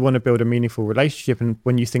actually, if you want to build a meaningful relationship, and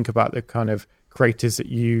when you think about the kind of creators that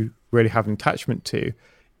you really have an attachment to,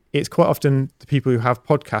 it's quite often the people who have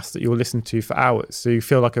podcasts that you'll listen to for hours. So you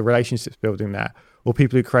feel like a relationship's building there, or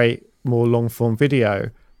people who create more long form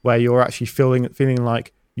video where you're actually feeling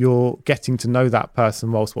like you're getting to know that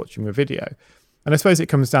person whilst watching the video. And I suppose it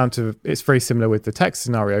comes down to, it's very similar with the text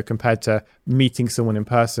scenario compared to meeting someone in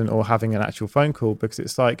person or having an actual phone call, because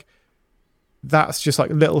it's like, that's just like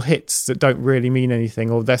little hits that don't really mean anything,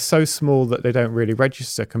 or they're so small that they don't really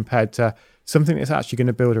register compared to something that's actually going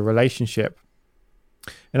to build a relationship.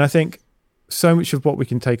 And I think so much of what we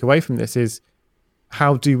can take away from this is,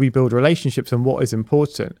 how do we build relationships and what is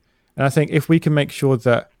important? And I think if we can make sure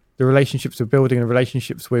that the relationships we're building and the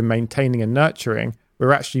relationships we're maintaining and nurturing,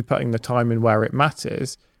 we're actually putting the time in where it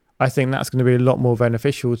matters, I think that's going to be a lot more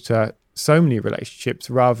beneficial to so many relationships,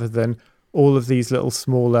 rather than all of these little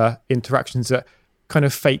smaller interactions that kind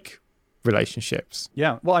of fake relationships.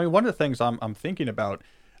 Yeah. Well, I mean, one of the things I'm thinking about,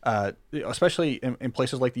 especially in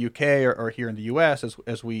places like the UK or here in the US,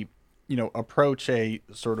 as we, approach a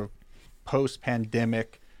sort of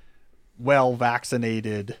post-pandemic,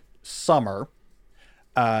 well-vaccinated summer,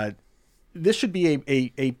 this should be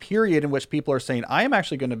a period in which people are saying, I am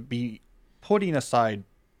actually going to be putting aside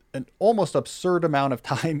an almost absurd amount of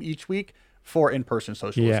time each week for in-person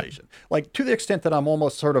socialization. Yeah. Like, to the extent that I'm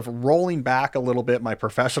almost sort of rolling back a little bit my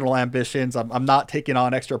professional ambitions. I'm not taking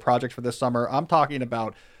on extra projects for this summer. I'm talking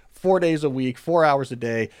about 4 days a week, 4 hours a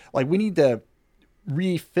day. Like, we need to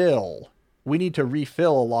refill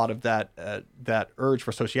a lot of that urge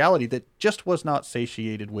for sociality that just was not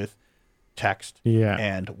satiated with text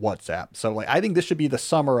and WhatsApp. So like, I think this should be the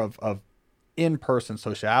summer of in-person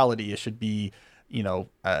sociality. It should be,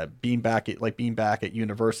 being back at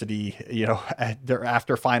university,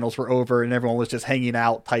 after finals were over and everyone was just hanging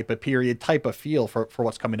out type of feel for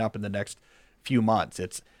what's coming up in the next few months.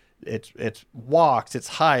 It's walks, it's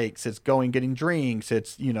hikes, it's getting drinks,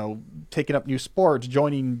 it's, taking up new sports,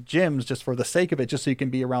 joining gyms just for the sake of it, just so you can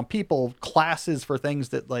be around people, classes for things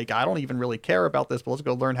that, like, I don't even really care about this, but let's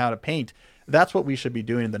go learn how to paint. That's what we should be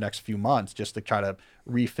doing in the next few months, just to try to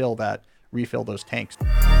refill those tanks.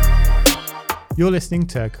 You're listening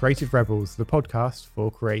to Creative Rebels, the podcast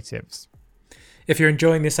for creatives. If you're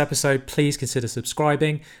enjoying this episode, please consider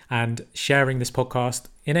subscribing and sharing this podcast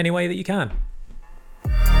in any way that you can.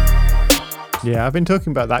 Yeah, I've been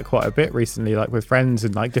talking about that quite a bit recently, like with friends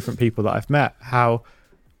and like different people that I've met, how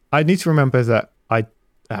I need to remember that I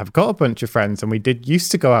have got a bunch of friends and we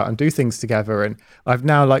used to go out and do things together. And I've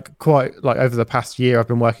now over the past year, I've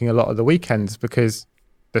been working a lot of the weekends because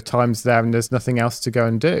the time's there and there's nothing else to go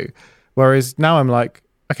and do. Whereas now I'm like,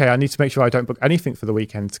 okay, I need to make sure I don't book anything for the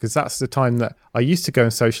weekends, because that's the time that I used to go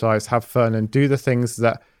and socialize, have fun and do the things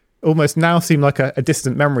that almost now seem like a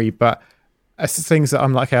distant memory, but things that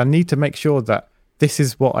I'm like, okay, I need to make sure that this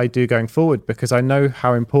is what I do going forward, because I know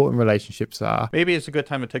how important relationships are. Maybe it's a good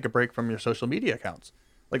time to take a break from your social media accounts.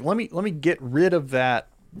 Like, let me get rid of that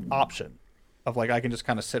option of, like, I can just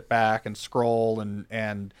kind of sit back and scroll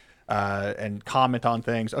and comment on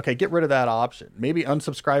things. Okay, get rid of that option. Maybe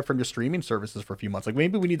unsubscribe from your streaming services for a few months. Like,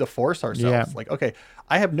 maybe we need to force ourselves. Yeah. Like, okay,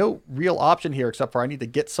 I have no real option here except for I need to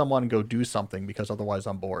get someone and go do something, because otherwise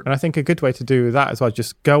I'm bored. And I think a good way to do that is, well,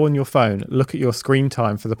 just go on your phone, look at your screen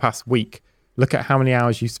time for the past week, look at how many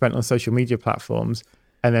hours you spent on social media platforms,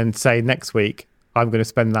 and then say next week I'm going to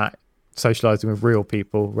spend that socializing with real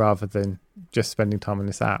people rather than just spending time on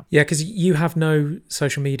this app. Yeah, because you have no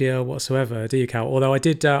social media whatsoever, do you, Cal? Although I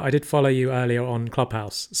did follow you earlier on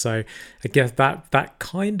Clubhouse, so I guess that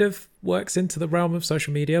kind of works into the realm of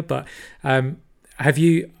social media. But have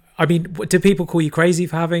you? I mean, do people call you crazy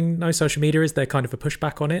for having no social media? Is there kind of a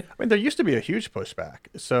pushback on it? I mean, there used to be a huge pushback.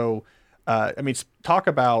 So, I mean, talk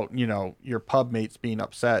about, you know, your pub mates being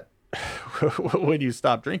upset when you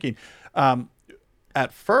stop drinking.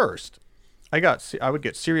 At first, I would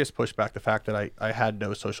get serious pushback, the fact that I had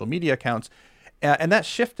no social media accounts. And that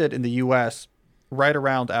shifted in the US right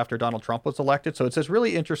around after Donald Trump was elected. So it's this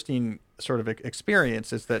really interesting sort of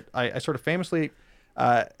experience is that I sort of famously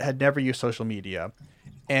had never used social media.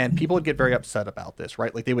 And people would get very upset about this,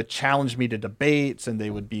 right? Like they would challenge me to debates and they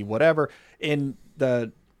would be whatever. In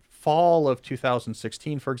the fall of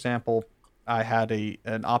 2016, for example, I had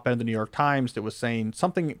an op-ed in the New York Times that was saying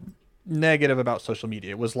something negative about social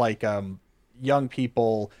media. It was like young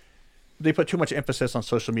people, they put too much emphasis on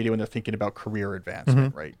social media when they're thinking about career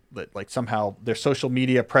advancement, right? That like somehow their social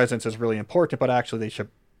media presence is really important, but actually they should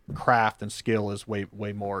craft and skill is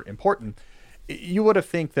way more important. You would have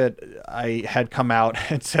think that I had come out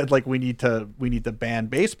and said like we need to ban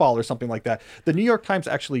baseball or something like that. The New York Times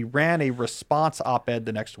actually ran a response op-ed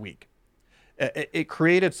the next week. It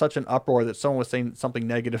created such an uproar that someone was saying something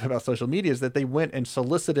negative about social media is that they went and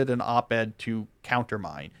solicited an op-ed to counter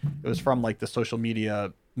mine. It was from like the social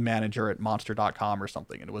media manager at monster.com or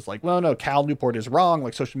something. And it was like, well, no, Cal Newport is wrong.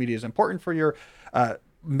 Like social media is important for your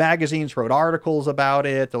magazines wrote articles about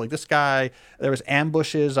it. They're like, this guy, there was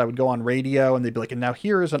ambushes. I would go on radio and they'd be like, and now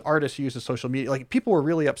here is an artist who uses social media. Like people were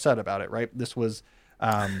really upset about it, right? This was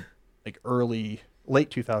like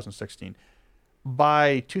late 2016.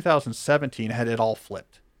 By 2017, had it all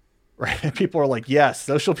flipped, right? And people were like, yes,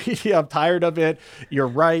 social media, I'm tired of it. You're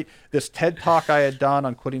right. This TED Talk I had done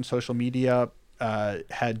on quitting social media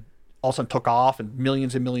had all of a sudden took off and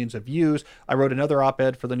millions of views. I wrote another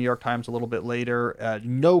op-ed for the New York Times a little bit later,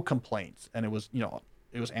 no complaints. And it was, you know,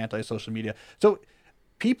 it was anti-social media. So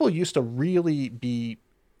people used to really be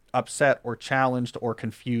upset or challenged or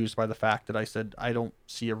confused by the fact that I said, I don't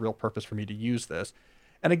see a real purpose for me to use this.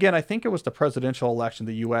 And again, I think it was the presidential election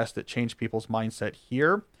in the US that changed people's mindset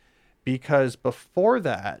here, because before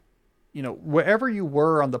that, you know, wherever you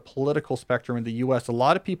were on the political spectrum in the US, a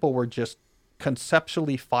lot of people were just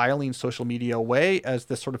conceptually filing social media away as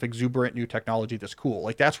this sort of exuberant new technology that's cool.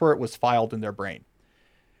 Like that's where it was filed in their brain.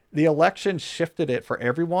 The election shifted it for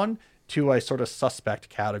everyone to a sort of suspect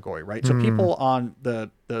category, right? So people on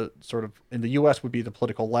the sort of in the US would be the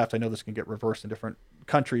political left. I know this can get reversed in different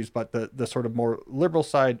countries, but the sort of more liberal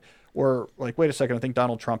side were like, wait a second, I think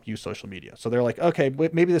Donald Trump used social media. So they're like, okay,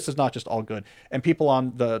 maybe this is not just all good. And people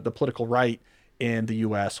on the political right in the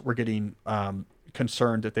US were getting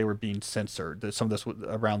concerned that they were being censored, that some of this was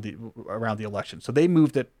around the election. So they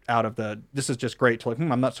moved it out of this is just great to like,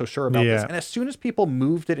 I'm not so sure about this. And as soon as people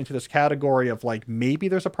moved it into this category of like, maybe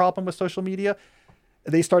there's a problem with social media,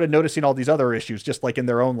 they started noticing all these other issues just like in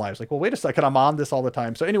their own lives. Like, well, wait a second, I'm on this all the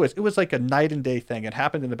time. So anyways, it was like a night and day thing. It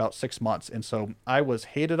happened in about 6 months. And so I was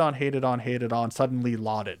hated on, suddenly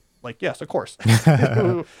lauded. Like, yes, of course.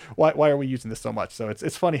 Why are we using this so much? So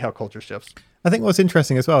it's funny how culture shifts. I think what's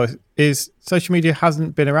interesting as well is social media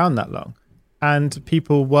hasn't been around that long, and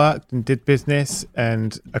people worked and did business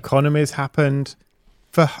and economies happened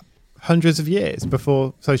for hundreds of years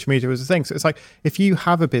before social media was a thing. So it's like, if you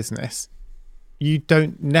have a business, you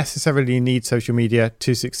don't necessarily need social media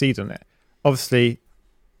to succeed on it. Obviously,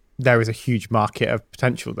 there is a huge market of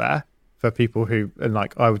potential there for people who, and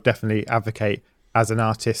like, I would definitely advocate as an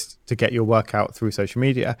artist to get your work out through social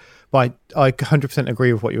media. But I 100%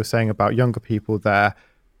 agree with what you were saying about younger people there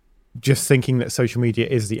just thinking that social media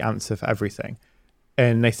is the answer for everything.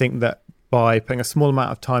 And they think that by putting a small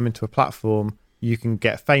amount of time into a platform, you can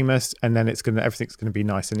get famous and then everything's going to be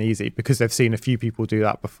nice and easy because they've seen a few people do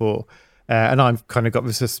that before. And I've kind of got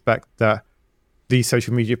the suspect that these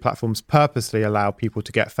social media platforms purposely allow people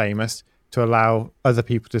to get famous, to allow other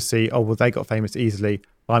people to see, oh, well, they got famous easily.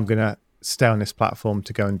 I'm going to stay on this platform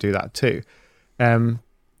to go and do that too.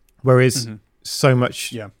 Whereas so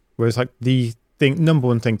much, whereas like the number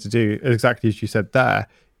one thing to do, exactly as you said there,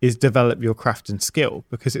 is develop your craft and skill,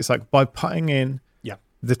 because it's like by putting in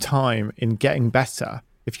the time in getting better,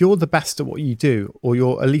 if you're the best at what you do, or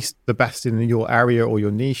you're at least the best in your area or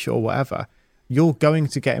your niche or whatever, you're going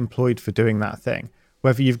to get employed for doing that thing,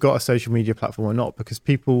 whether you've got a social media platform or not, because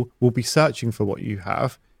people will be searching for what you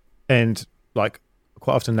have. And like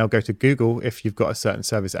quite often they'll go to Google if you've got a certain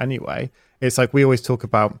service anyway. It's like we always talk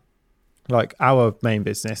about like our main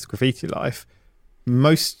business, Graffiti Life.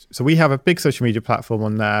 so we have a big social media platform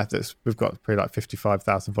on there we've got probably like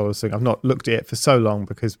 55,000 followers. So I've not looked at it for so long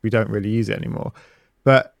because we don't really use it anymore.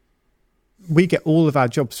 But we get all of our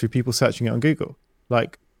jobs through people searching it on Google.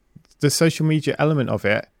 Like the social media element of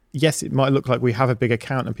it, yes, it might look like we have a big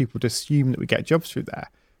account and people just assume that we get jobs through there,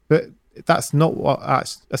 but that's not what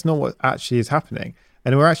actually is happening.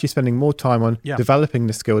 And we're actually spending more time on developing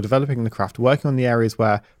the skill, developing the craft, working on the areas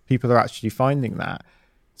where people are actually finding that.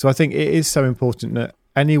 So I think it is so important that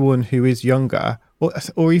anyone who is younger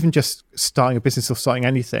or even just starting a business or starting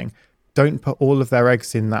anything, don't put all of their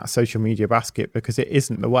eggs in that social media basket, because it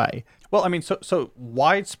isn't the way. Well, I mean, so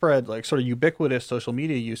widespread, like sort of ubiquitous social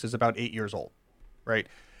media use is about 8 years old, right?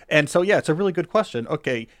 And so, yeah, it's a really good question.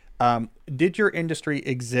 Okay, did your industry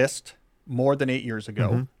exist more than 8 years ago?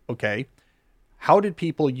 Mm-hmm. Okay. How did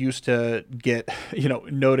people used to get,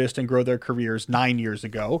 noticed and grow their careers 9 years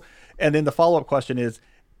ago? And then the follow-up question is,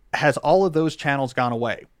 has all of those channels gone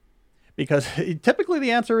away? Because typically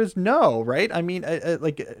the answer is no, right? I mean,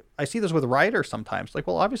 I see this with writers sometimes. Like,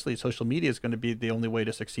 well, obviously social media is going to be the only way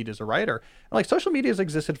to succeed as a writer. And like, social media has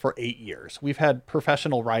existed for 8 years. We've had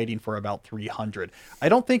professional writing for about 300. I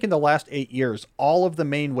don't think in the last 8 years, all of the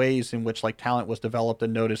main ways in which like talent was developed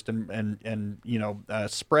and noticed and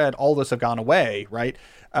spread, all this have gone away, right?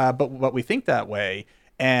 But we think that way,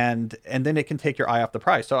 and then it can take your eye off the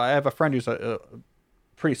prize. So I have a friend who's a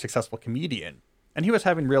pretty successful comedian. And he was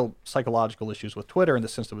having real psychological issues with Twitter in the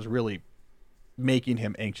sense that it was really making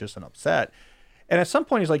him anxious and upset. And at some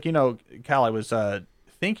point, he's like, Cal, I was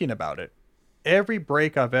thinking about it. Every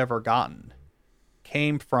break I've ever gotten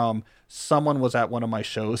came from someone was at one of my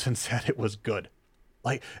shows and said it was good.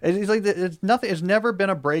 Like, he's like, it's nothing. It's never been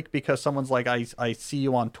a break because someone's like, I see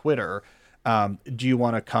you on Twitter. Do you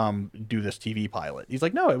want to come do this TV pilot? He's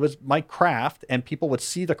like, no, it was my craft, and people would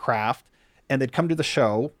see the craft and they'd come to the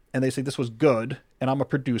show and they say, this was good, and I'm a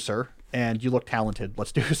producer, and you look talented.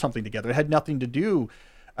 Let's do something together. It had nothing to do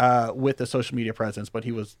with the social media presence, but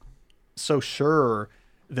he was so sure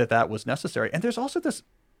that was necessary. And there's also there's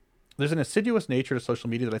an insidious nature to social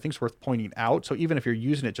media that I think is worth pointing out. So even if you're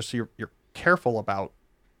using it just so you're careful about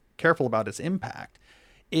its impact,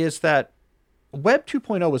 is that Web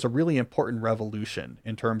 2.0 was a really important revolution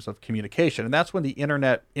in terms of communication. And that's when the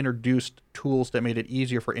internet introduced tools that made it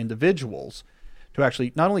easier for individuals to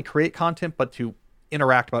actually not only create content, but to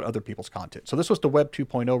interact about other people's content. So this was the Web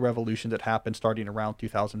 2.0 revolution that happened starting around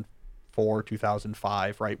 2004,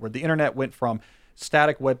 2005, right? Where the internet went from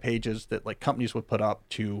static web pages that like companies would put up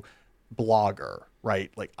to Blogger,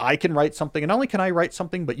 right? Like I can write something, and not only can I write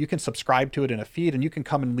something, but you can subscribe to it in a feed and you can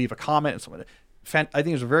come and leave a comment and so on. I think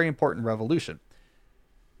it was a very important revolution.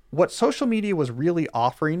 What social media was really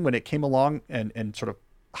offering when it came along and sort of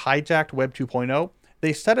hijacked Web 2.0,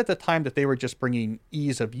 they said at the time that they were just bringing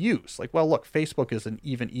ease of use. Like, well, look, Facebook is an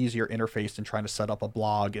even easier interface than trying to set up a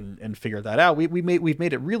blog and figure that out. We've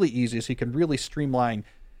made it really easy, so you can really streamline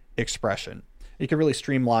expression. You can really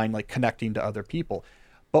streamline like connecting to other people.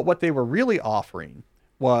 But what they were really offering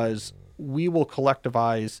was, we will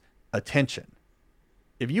collectivize attention.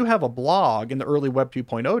 If you have a blog in the early Web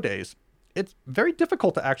 2.0 days, it's very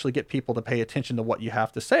difficult to actually get people to pay attention to what you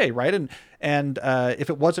have to say, right? And if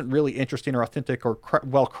it wasn't really interesting or authentic or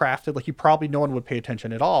well crafted, like no one would pay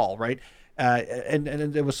attention at all, right? And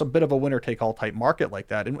it was a bit of a winner take all type market like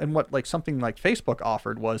that. And what like something like Facebook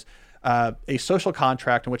offered was a social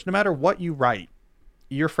contract in which no matter what you write,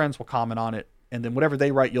 your friends will comment on it, and then whatever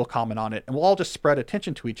they write, you'll comment on it, and we'll all just spread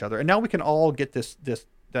attention to each other. And now we can all get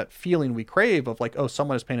that feeling we crave of like, oh,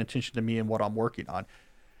 someone is paying attention to me and what I'm working on.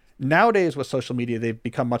 Nowadays with social media, they've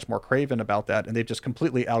become much more craven about that, and they've just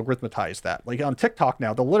completely algorithmatized that. Like on TikTok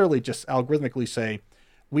now, they'll literally just algorithmically say,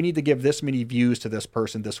 we need to give this many views to this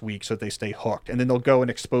person this week so that they stay hooked. And then they'll go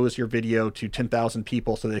and expose your video to 10,000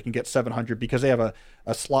 people so they can get 700, because they have a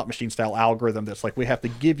slot machine style algorithm that's like, we have to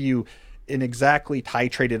give you an exactly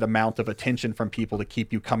titrated amount of attention from people to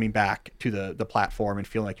keep you coming back to the platform and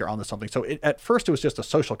feeling like you're onto something. So at first it was just a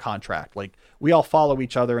social contract. Like we all follow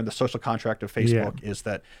each other, and the social contract of Facebook is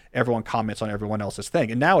that everyone comments on everyone else's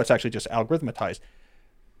thing. And now it's actually just algorithmatized.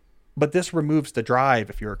 But this removes the drive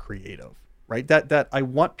if you're a creative, right? That I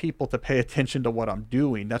want people to pay attention to what I'm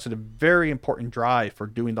doing. That's a very important drive for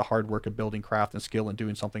doing the hard work of building craft and skill and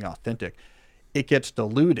doing something authentic. It gets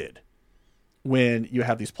diluted when you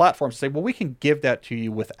have these platforms say, well, we can give that to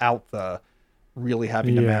you without the really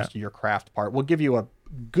having to master your craft part. We'll give you a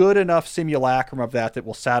good enough simulacrum of that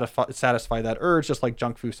will satisfy that urge, just like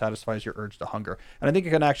junk food satisfies your urge to hunger. And I think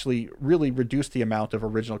it can actually really reduce the amount of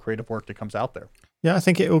original creative work that comes out there. Yeah, I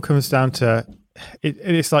think it all comes down to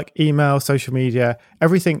it's like email, social media,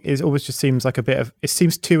 everything is always just seems like it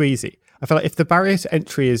seems too easy. I feel like if the barrier to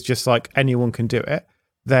entry is just like anyone can do it,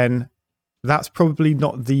 then that's probably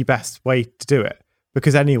not the best way to do it,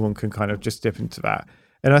 because anyone can kind of just dip into that.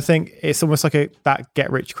 And I think it's almost like that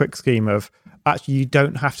get rich quick scheme of actually you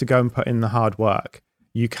don't have to go and put in the hard work.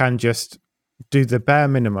 You can just do the bare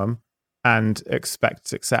minimum and expect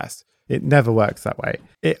success. It never works that way.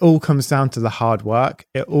 It all comes down to the hard work.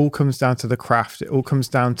 It all comes down to the craft. It all comes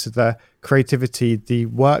down to the creativity, the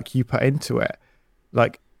work you put into it.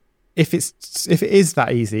 Like if it is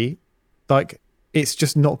that easy, like it's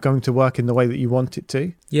just not going to work in the way that you want it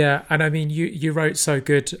to. Yeah, and I mean, you wrote so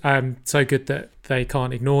good that they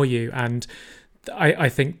can't ignore you, and I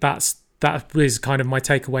think that is kind of my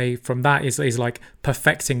takeaway from that is like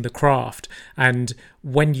perfecting the craft. And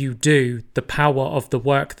when you do, the power of the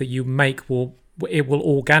work that you make will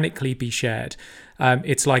organically be shared.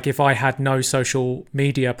 It's like if I had no social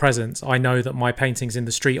media presence, I know that my paintings in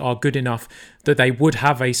the street are good enough that they would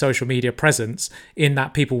have a social media presence in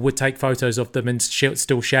that people would take photos of them and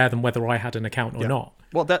still share them whether I had an account or not.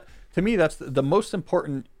 Well, that to me, that's the most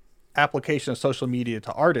important application of social media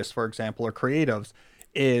to artists, for example, or creatives,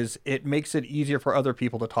 is it makes it easier for other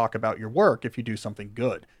people to talk about your work if you do something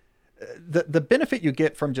good. The benefit you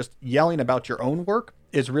get from just yelling about your own work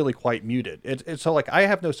is really quite muted. It's so like I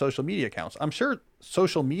have no social media accounts. I'm sure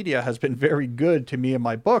social media has been very good to me and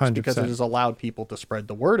my books 100%. because it has allowed people to spread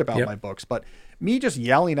the word about my books. But me just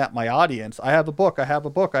yelling at my audience, I have a book, I have a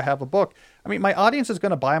book, I have a book. I mean, my audience is going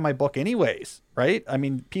to buy my book anyways, right? I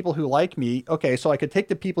mean, people who like me, okay, so I could take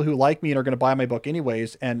the people who like me and are going to buy my book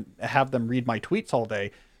anyways and have them read my tweets all day.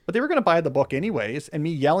 But they were going to buy the book anyways, and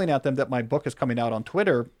me yelling at them that my book is coming out on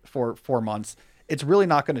Twitter for 4 months, it's really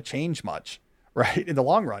not going to change much, right, in the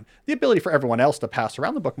long run. The ability for everyone else to pass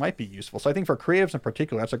around the book might be useful. So I think for creatives in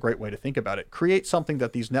particular, that's a great way to think about it. Create something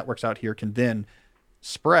that these networks out here can then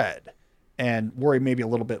spread and worry maybe a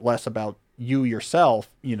little bit less about you yourself,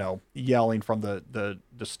 yelling from the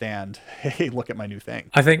stand, hey, look at my new thing.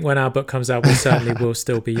 I think when our book comes out, we certainly will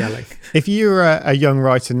still be yelling. If you were a young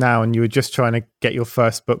writer now and you were just trying to get your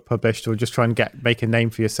first book published or just trying to make a name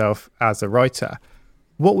for yourself as a writer,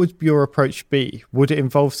 what would your approach be? Would it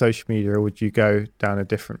involve social media or would you go down a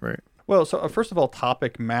different route? Well, so first of all,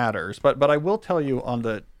 topic matters, but I will tell you on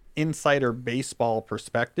the insider baseball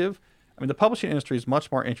perspective, I mean, the publishing industry is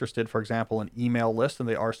much more interested, for example, in email lists than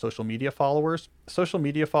they are social media followers. Social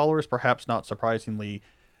media followers, perhaps not surprisingly,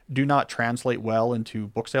 do not translate well into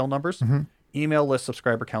book sale numbers. Mm-hmm. Email list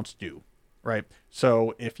subscriber counts do, right?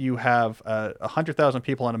 So if you have 100,000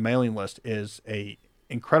 people on a mailing list is a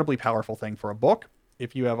incredibly powerful thing for a book.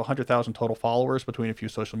 If you have 100,000 total followers between a few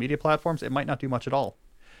social media platforms, it might not do much at all.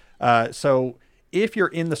 So if you're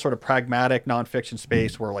in the sort of pragmatic nonfiction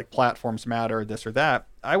space where like platforms matter, this or that,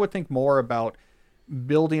 I would think more about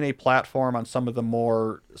building a platform on some of the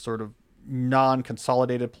more sort of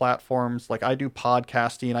non-consolidated platforms. Like I do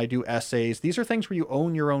podcasting, I do essays. These are things where you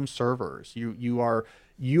own your own servers. You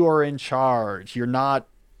are in charge. You're not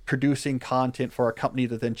producing content for a company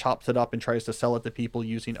that then chops it up and tries to sell it to people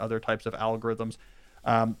using other types of algorithms.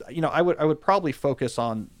 I would probably focus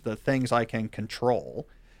on the things I can control.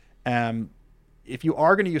 If you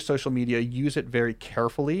are going to use social media, use it very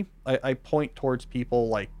carefully. I point towards people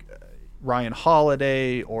like Ryan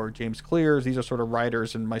Holiday or James Clears. These are sort of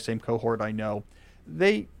writers in my same cohort I know.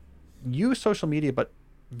 They use social media, but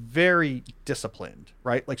very disciplined,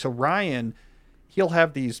 right? Like, so Ryan, he'll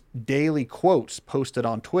have these daily quotes posted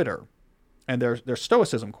on Twitter, and they're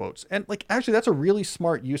stoicism quotes. And like, actually, that's a really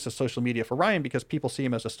smart use of social media for Ryan because people see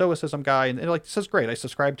him as a stoicism guy, and they're like, this is great. I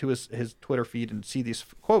subscribe to his Twitter feed and see these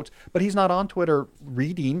quotes, but he's not on Twitter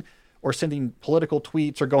reading or sending political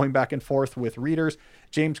tweets or going back and forth with readers.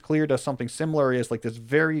 James Clear does something similar. He is like this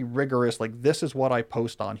very rigorous, like, this is what I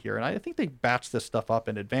post on here. And I think they batch this stuff up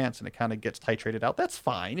in advance and it kind of gets titrated out. That's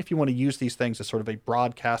fine if you want to use these things as sort of a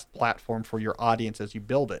broadcast platform for your audience as you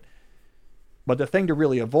build it. But the thing to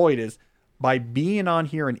really avoid is by being on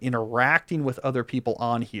here and interacting with other people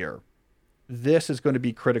on here, this is going to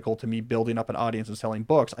be critical to me building up an audience and selling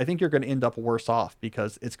books. I think you're going to end up worse off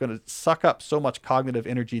because it's going to suck up so much cognitive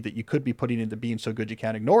energy that you could be putting into being so good you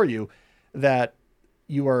can't ignore you, that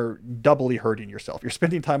you are doubly hurting yourself. You're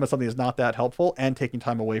spending time on something that's not that helpful and taking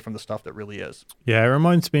time away from the stuff that really is. Yeah, it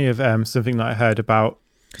reminds me of something that I heard about.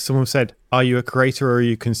 Someone said, are you a creator or are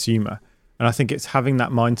you a consumer? And I think it's having that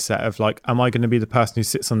mindset of like, am I going to be the person who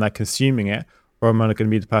sits on there consuming it, or am I going to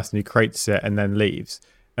be the person who creates it and then leaves?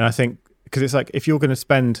 And I think, because it's like, if you're going to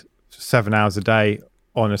spend 7 hours a day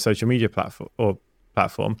on a social media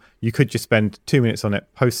platform, you could just spend 2 minutes on it,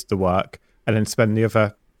 post the work, and then spend the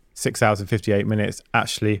other 6 hours and 58 minutes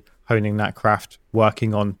actually honing that craft,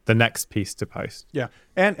 working on the next piece to post. Yeah.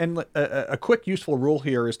 And a quick useful rule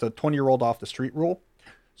here is the 20-year-old off the street rule.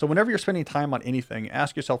 So whenever you're spending time on anything,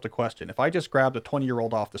 ask yourself the question, if I just grabbed a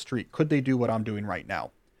 20-year-old off the street, could they do what I'm doing right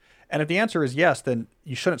now? And if the answer is yes, then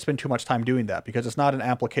you shouldn't spend too much time doing that because it's not an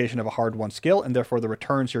application of a hard-won skill, and therefore the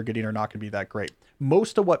returns you're getting are not going to be that great.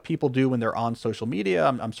 Most of what people do when they're on social media,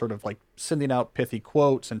 I'm sort of like sending out pithy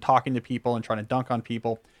quotes and talking to people and trying to dunk on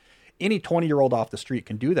people. Any 20-year-old off the street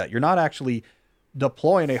can do that. You're not actually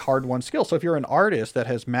deploying a hard-won skill. So if you're an artist that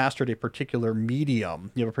has mastered a particular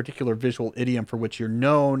medium, you have a particular visual idiom for which you're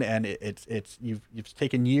known, and you've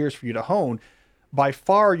taken years for you to hone, by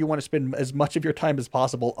far you want to spend as much of your time as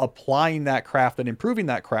possible applying that craft and improving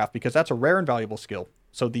that craft, because that's a rare and valuable skill.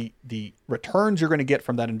 So the returns you're going to get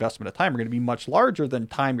from that investment of time are going to be much larger than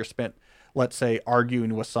time you're spent, let's say,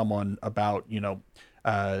 arguing with someone about,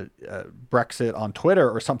 Brexit on Twitter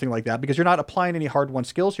or something like that, because you're not applying any hard-won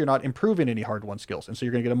skills. You're not improving any hard-won skills. And so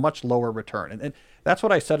you're going to get a much lower return. And that's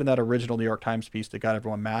what I said in that original New York Times piece that got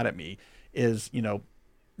everyone mad at me is,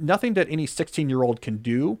 nothing that any 16-year-old can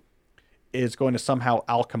do is going to somehow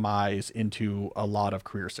alchemize into a lot of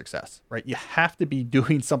career success, right? You have to be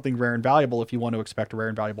doing something rare and valuable if you want to expect rare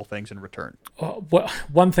and valuable things in return.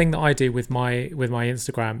 One thing that I do with my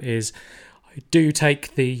Instagram is I do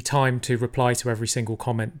take the time to reply to every single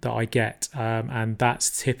comment that I get, and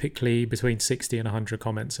that's typically between 60 and 100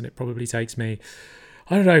 comments, and it probably takes me,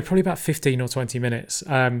 I don't know, probably about 15 or 20 minutes,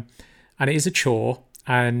 and it is a chore,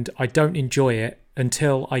 and I don't enjoy it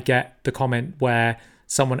until I get the comment where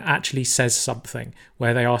someone actually says something,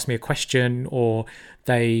 where they ask me a question or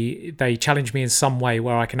they challenge me in some way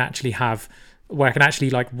where I can actually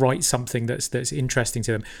like write something that's interesting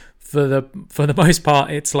to them. For the most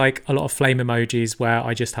part, it's like a lot of flame emojis where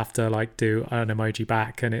I just have to like do an emoji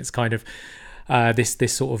back, and it's kind of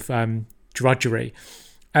this sort of drudgery.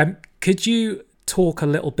 Could you talk a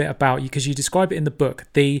little bit about, because you describe it in the book,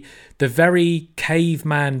 the very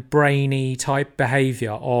caveman brainy type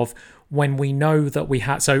behavior of when we know that we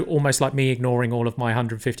have, so almost like me ignoring all of my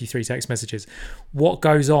 153 text messages, what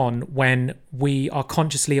goes on when we are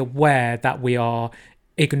consciously aware that we are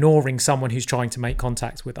ignoring someone who's trying to make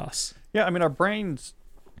contact with us? Yeah, I mean, our brains,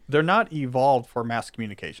 they're not evolved for mass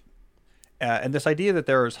communication. And this idea that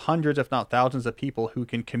there's hundreds, if not thousands of people who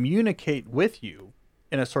can communicate with you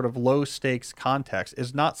in a sort of low stakes context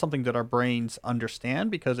is not something that our brains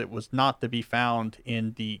understand, because it was not to be found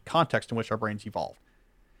in the context in which our brains evolved.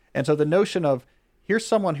 And so the notion of, here's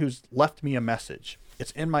someone who's left me a message.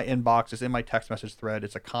 It's in my inbox. It's in my text message thread.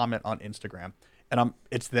 It's a comment on Instagram. And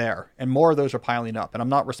it's there. And more of those are piling up. And I'm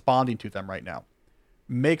not responding to them right now.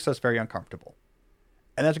 Makes us very uncomfortable.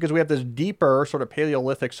 And that's because we have this deeper sort of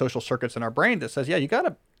Paleolithic social circuits in our brain that says, yeah, you got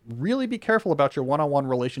to really be careful about your one-on-one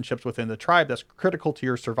relationships within the tribe. That's critical to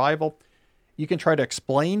your survival. You can try to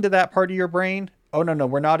explain to that part of your brain, oh, no,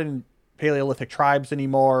 we're not in Paleolithic tribes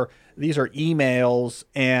anymore. These are emails,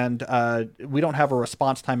 and we don't have a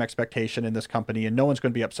response time expectation in this company, and no one's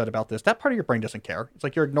going to be upset about this. That part of your brain doesn't care. It's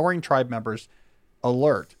like you're ignoring tribe members'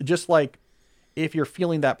 alert. Just like if you're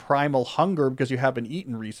feeling that primal hunger because you haven't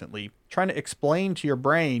eaten recently, trying to explain to your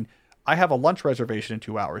brain, I have a lunch reservation in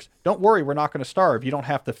 2 hours. Don't worry, we're not going to starve. You don't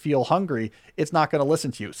have to feel hungry. It's not going to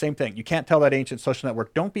listen to you. Same thing. You can't tell that ancient social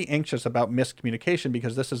network, don't be anxious about miscommunication,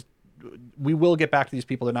 because we will get back to these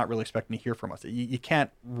people. They're not really expecting to hear from us. You can't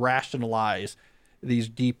rationalize these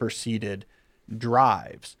deeper seated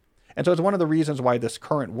drives. And so it's one of the reasons why this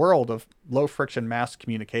current world of low friction mass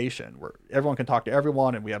communication, where everyone can talk to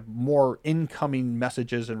everyone and we have more incoming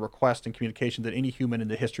messages and requests and communication than any human in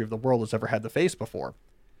the history of the world has ever had to face before,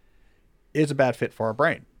 is a bad fit for our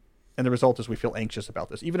brain. And the result is we feel anxious about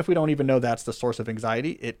this. Even if we don't even know that's the source of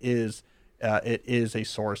anxiety, it is a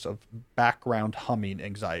source of background humming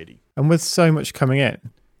anxiety. And with so much coming in,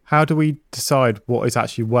 how do we decide what is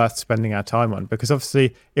actually worth spending our time on? Because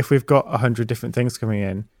obviously, if we've got 100 different things coming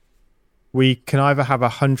in, we can either have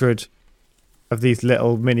 100 of these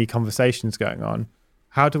little mini conversations going on.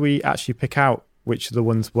 How do we actually pick out which are the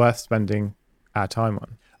ones worth spending our time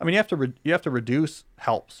on? I mean, you have to reduce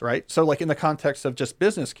helps, right? So like in the context of just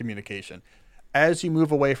business communication, as you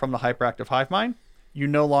move away from the hyperactive hive mind, you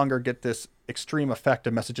no longer get this extreme effect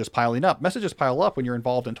of messages piling up. Messages pile up when you're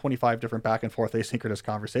involved in 25 different back and forth asynchronous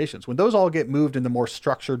conversations. When those all get moved into more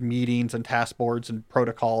structured meetings and task boards and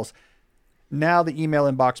protocols, now the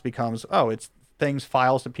email inbox becomes, it's things,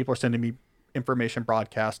 files that people are sending me, information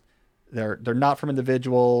broadcast. They're not from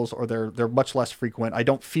individuals, or they're much less frequent. I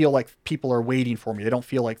don't feel like people are waiting for me. They don't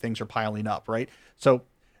feel like things are piling up, right? So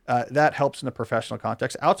that helps in the professional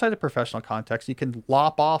context. Outside the professional context, you can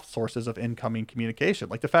lop off sources of incoming communication.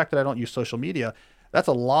 Like the fact that I don't use social media, That's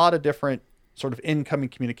a lot of different sort of incoming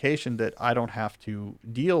communication that I don't have to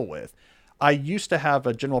deal with. I used to have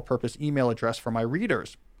a general purpose email address for my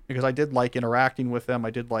readers because I did like interacting with them. I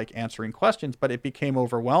did like answering questions, but it became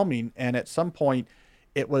overwhelming. And at some point,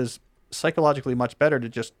 it was psychologically much better to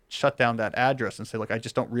just shut down that address and say, look, I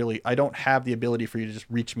don't have the ability for you to just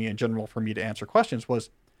reach me in general for me to answer questions. Was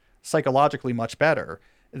psychologically much better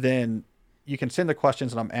than you can send the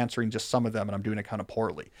questions and I'm answering just some of them and I'm doing it kind of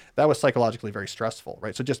poorly. That was psychologically very stressful,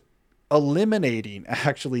 right? So just eliminating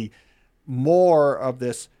actually more of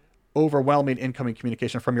this overwhelming incoming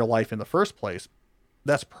communication from your life in the first place,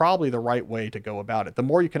 that's probably the right way to go about it. The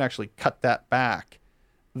more you can actually cut that back,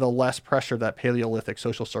 the less pressure that Paleolithic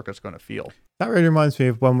social circuit's going to feel. That really reminds me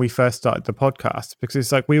of when we first started the podcast, because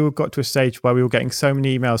it's like we got to a stage where we were getting so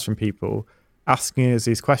many emails from people asking us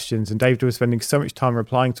these questions, and David was spending so much time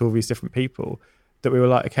replying to all these different people that we were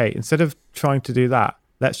like, okay, instead of trying to do that,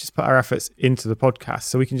 let's just put our efforts into the podcast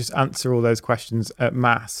so we can just answer all those questions at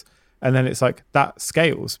mass. And then it's like that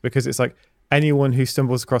scales, because it's like anyone who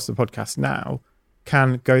stumbles across the podcast now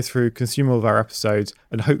can go through, consume all of our episodes,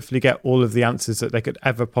 and hopefully get all of the answers that they could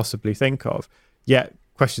ever possibly think of. Yet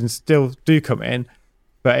questions still do come in,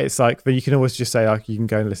 but it's like, but you can always just say, like, you can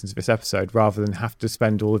go and listen to this episode rather than have to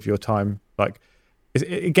spend all of your time. Like,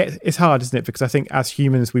 it's hard, isn't it? Because I think as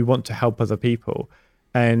humans, we want to help other people,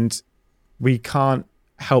 and we can't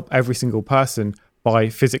help every single person by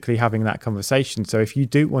physically having that conversation. So if you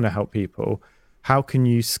do want to help people, how can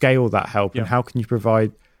you scale that help, and how can you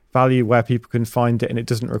provide value where people can find it and it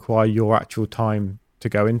doesn't require your actual time to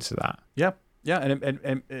go into that?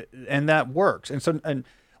 And that works. And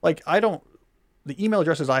like, the email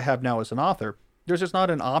addresses I have now as an author, there's just not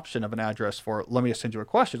an option of an address for, let me send you a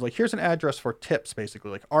question. Like, here's an address for tips, basically,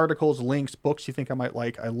 like articles, links, books you think I might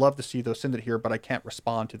like. I love to see those, send it here, but I can't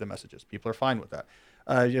respond to the messages. People are fine with that.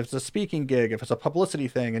 If it's a speaking gig, if it's a publicity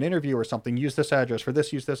thing, an interview or something, use this address for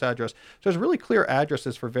this, use this address. So there's really clear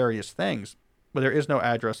addresses for various things, but there is no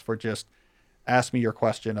address for just ask me your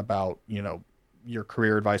question about, your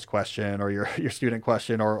career advice question or your student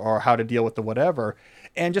question or how to deal with the whatever.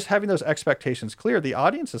 And just having those expectations clear, the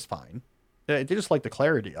audience is fine. They just like the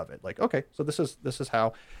clarity of it. Like, okay, so this is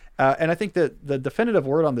how. And I think that the definitive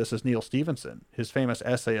word on this is Neal Stephenson, his famous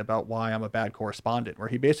essay about why I'm a bad correspondent, where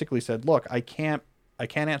he basically said, look, I can't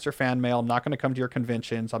answer fan mail. I'm not going to come to your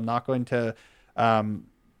conventions. I'm not going to, I'm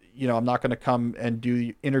not going to come and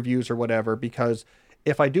do interviews or whatever, because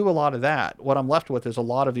if I do a lot of that, what I'm left with is a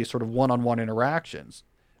lot of these sort of one-on-one interactions,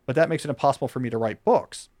 but that makes it impossible for me to write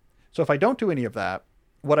books. So if I don't do any of that,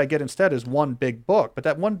 what I get instead is one big book, but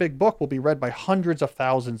that one big book will be read by hundreds of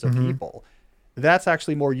thousands of people. That's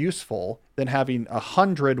actually more useful than having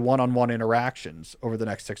 100 one-on-one interactions over the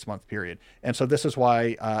next 6-month period. And so this is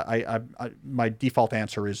why my default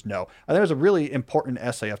answer is no. I think there's a really important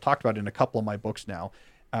essay I've talked about in a couple of my books now,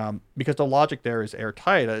 because the logic there is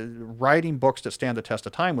airtight. Writing books that stand the test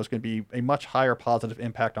of time was going to be a much higher positive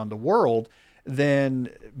impact on the world than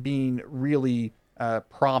being really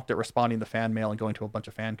prompt at responding to fan mail and going to a bunch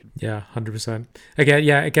of fan. Yeah, 100%.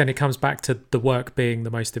 Again, it comes back to the work being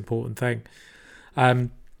the most important thing.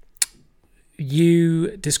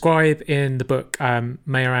 You describe in the book Maya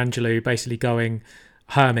Angelou basically going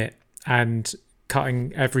hermit and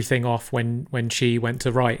cutting everything off when she went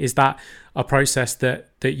to write. Is that a process that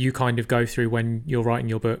you kind of go through when you're writing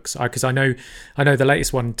your books? Because I know the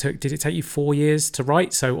latest one did it take you 4 years to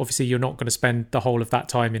write? So obviously you're not going to spend the whole of that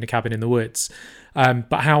time in a cabin in the woods.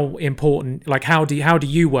 But how important, like how do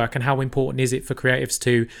you work, and how important is it for creatives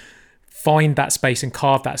to find that space and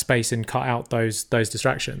carve that space and cut out those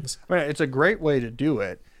distractions? Right, it's a great way to do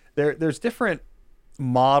it. There's different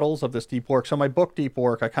models of this deep work. So my book, Deep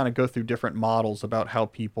Work, I kind of go through different models about how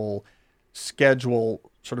people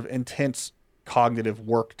schedule sort of intense cognitive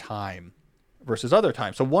work time versus other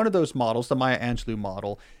time. So one of those models, the Maya Angelou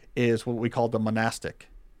model, is what we call the monastic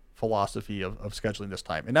philosophy of scheduling this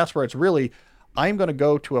time. And that's where it's really, I'm going to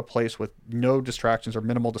go to a place with no distractions or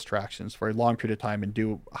minimal distractions for a long period of time and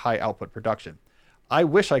do high output production. I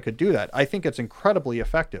wish I could do that. I think it's incredibly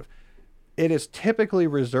effective. It is typically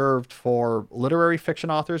reserved for literary fiction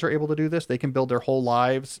authors are able to do this. They can build their whole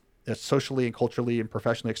lives. It's socially and culturally and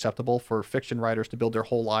professionally acceptable for fiction writers to build their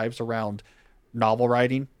whole lives around novel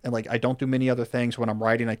writing. And like, I don't do many other things. When I'm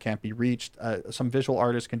writing, I can't be reached. Some visual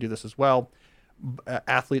artists can do this as well.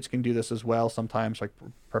 Athletes can do this as well, sometimes, like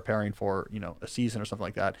preparing for, a season or something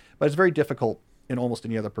like that. But it's very difficult in almost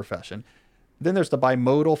any other profession. Then there's the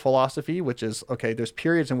bimodal philosophy, which is, okay, there's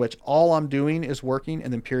periods in which all I'm doing is working,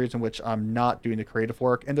 and then periods in which I'm not doing the creative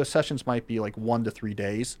work. And those sessions might be like 1 to 3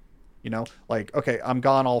 days, like, okay, I'm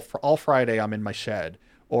gone all Friday, I'm in my shed,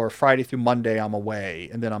 or Friday through Monday I'm away,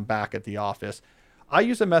 and then I'm back at the office. I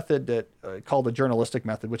use a method that called the journalistic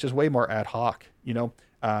method, which is way more ad hoc.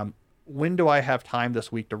 When do I have time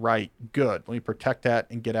this week to write? Good. Let me protect that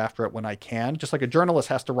and get after it when I can. Just like a journalist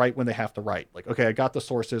has to write when they have to write. Like, okay, I got the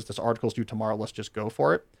sources. This article's due tomorrow. Let's just go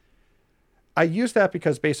for it. I use that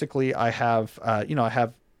because basically I have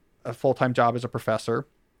a full-time job as a professor,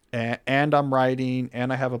 and I'm writing,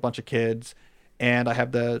 and I have a bunch of kids, and I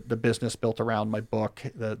have the business built around my book,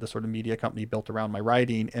 the sort of media company built around my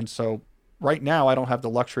writing. And so right now I don't have the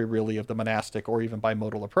luxury really of the monastic or even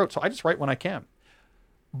bimodal approach. So I just write when I can.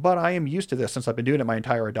 But I am used to this since I've been doing it my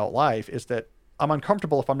entire adult life, is that I'm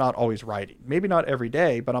uncomfortable if I'm not always writing. Maybe not every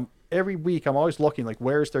day, but every week I'm always looking like,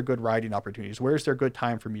 where's there good writing opportunities? Where's there good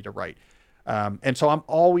time for me to write? And so I'm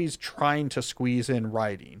always trying to squeeze in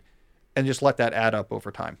writing and just let that add up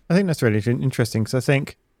over time. I think that's really interesting, because I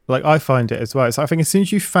think, like, I find it as well. So I think as soon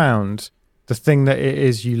as you found the thing that it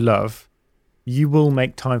is you love, you will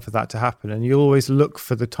make time for that to happen, and you'll always look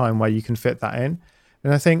for the time where you can fit that in.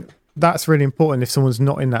 And I think that's really important if someone's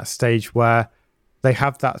not in that stage where they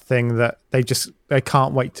have that thing that they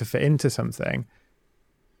can't wait to fit into something,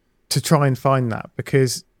 to try and find that.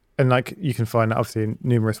 Because, and like, you can find that obviously in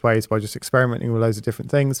numerous ways by just experimenting with loads of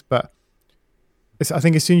different things, but I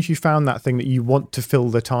think as soon as you found that thing that you want to fill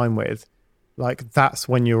the time with, like, that's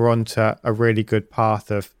when you're onto a really good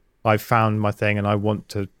path of, I've found my thing and I want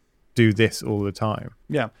to do this all the time.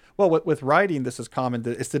 Yeah. Well, with writing, this is common.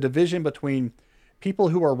 It's the division between people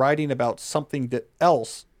who are writing about something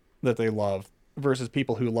else that they love versus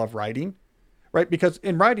people who love writing, right? Because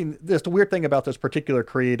in writing, the weird thing about this particular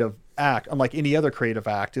creative act, unlike any other creative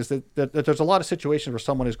act, is that there's a lot of situations where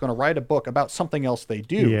someone is going to write a book about something else they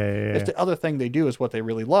do. Yeah. If the other thing they do is what they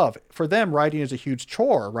really love. For them, writing is a huge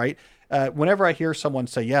chore, right? Whenever I hear someone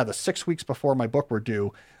say, yeah, the 6 weeks before my book were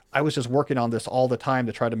due, I was just working on this all the time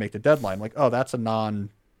to try to make the deadline. Like, oh, that's a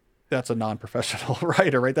non-professional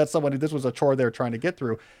writer, right? That's someone who, this was a chore they're trying to get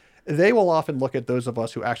through. They will often look at those of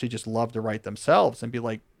us who actually just love to write themselves and be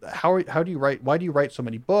like, how do you write? Why do you write so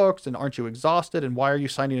many books? And aren't you exhausted? And why are you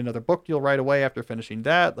signing another book deal right away after finishing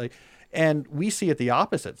that? Like, and we see it the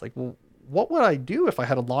opposite. It's like, well, what would I do if I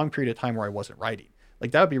had a long period of time where I wasn't writing?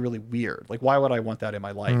 Like, that would be really weird. Like, why would I want that in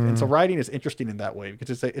my life? And so writing is interesting in that way,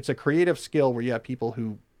 because it's a creative skill where you have people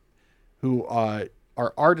who are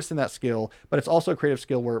artists in that skill, but it's also a creative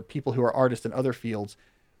skill where people who are artists in other fields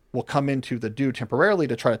will come into the do temporarily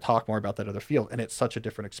to try to talk more about that other field. And it's such a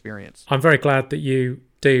different experience. I'm very glad that you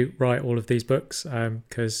do write all of these books,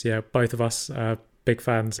 because both of us are big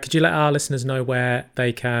fans. Could you let our listeners know where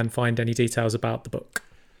they can find any details about the book?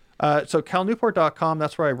 So calnewport.com,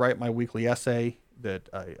 that's where I write my weekly essay that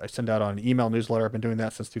I send out on an email newsletter. I've been doing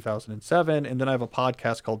that since 2007. And then I have a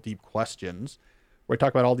podcast called Deep Questions, where I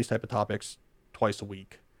talk about all these type of topics twice a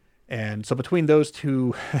week. And so between those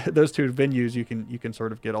two venues, you can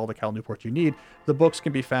sort of get all the Cal Newport you need. The books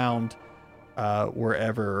can be found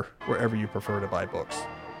wherever you prefer to buy books.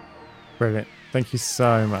 Brilliant. Thank you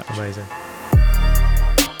so much. Amazing.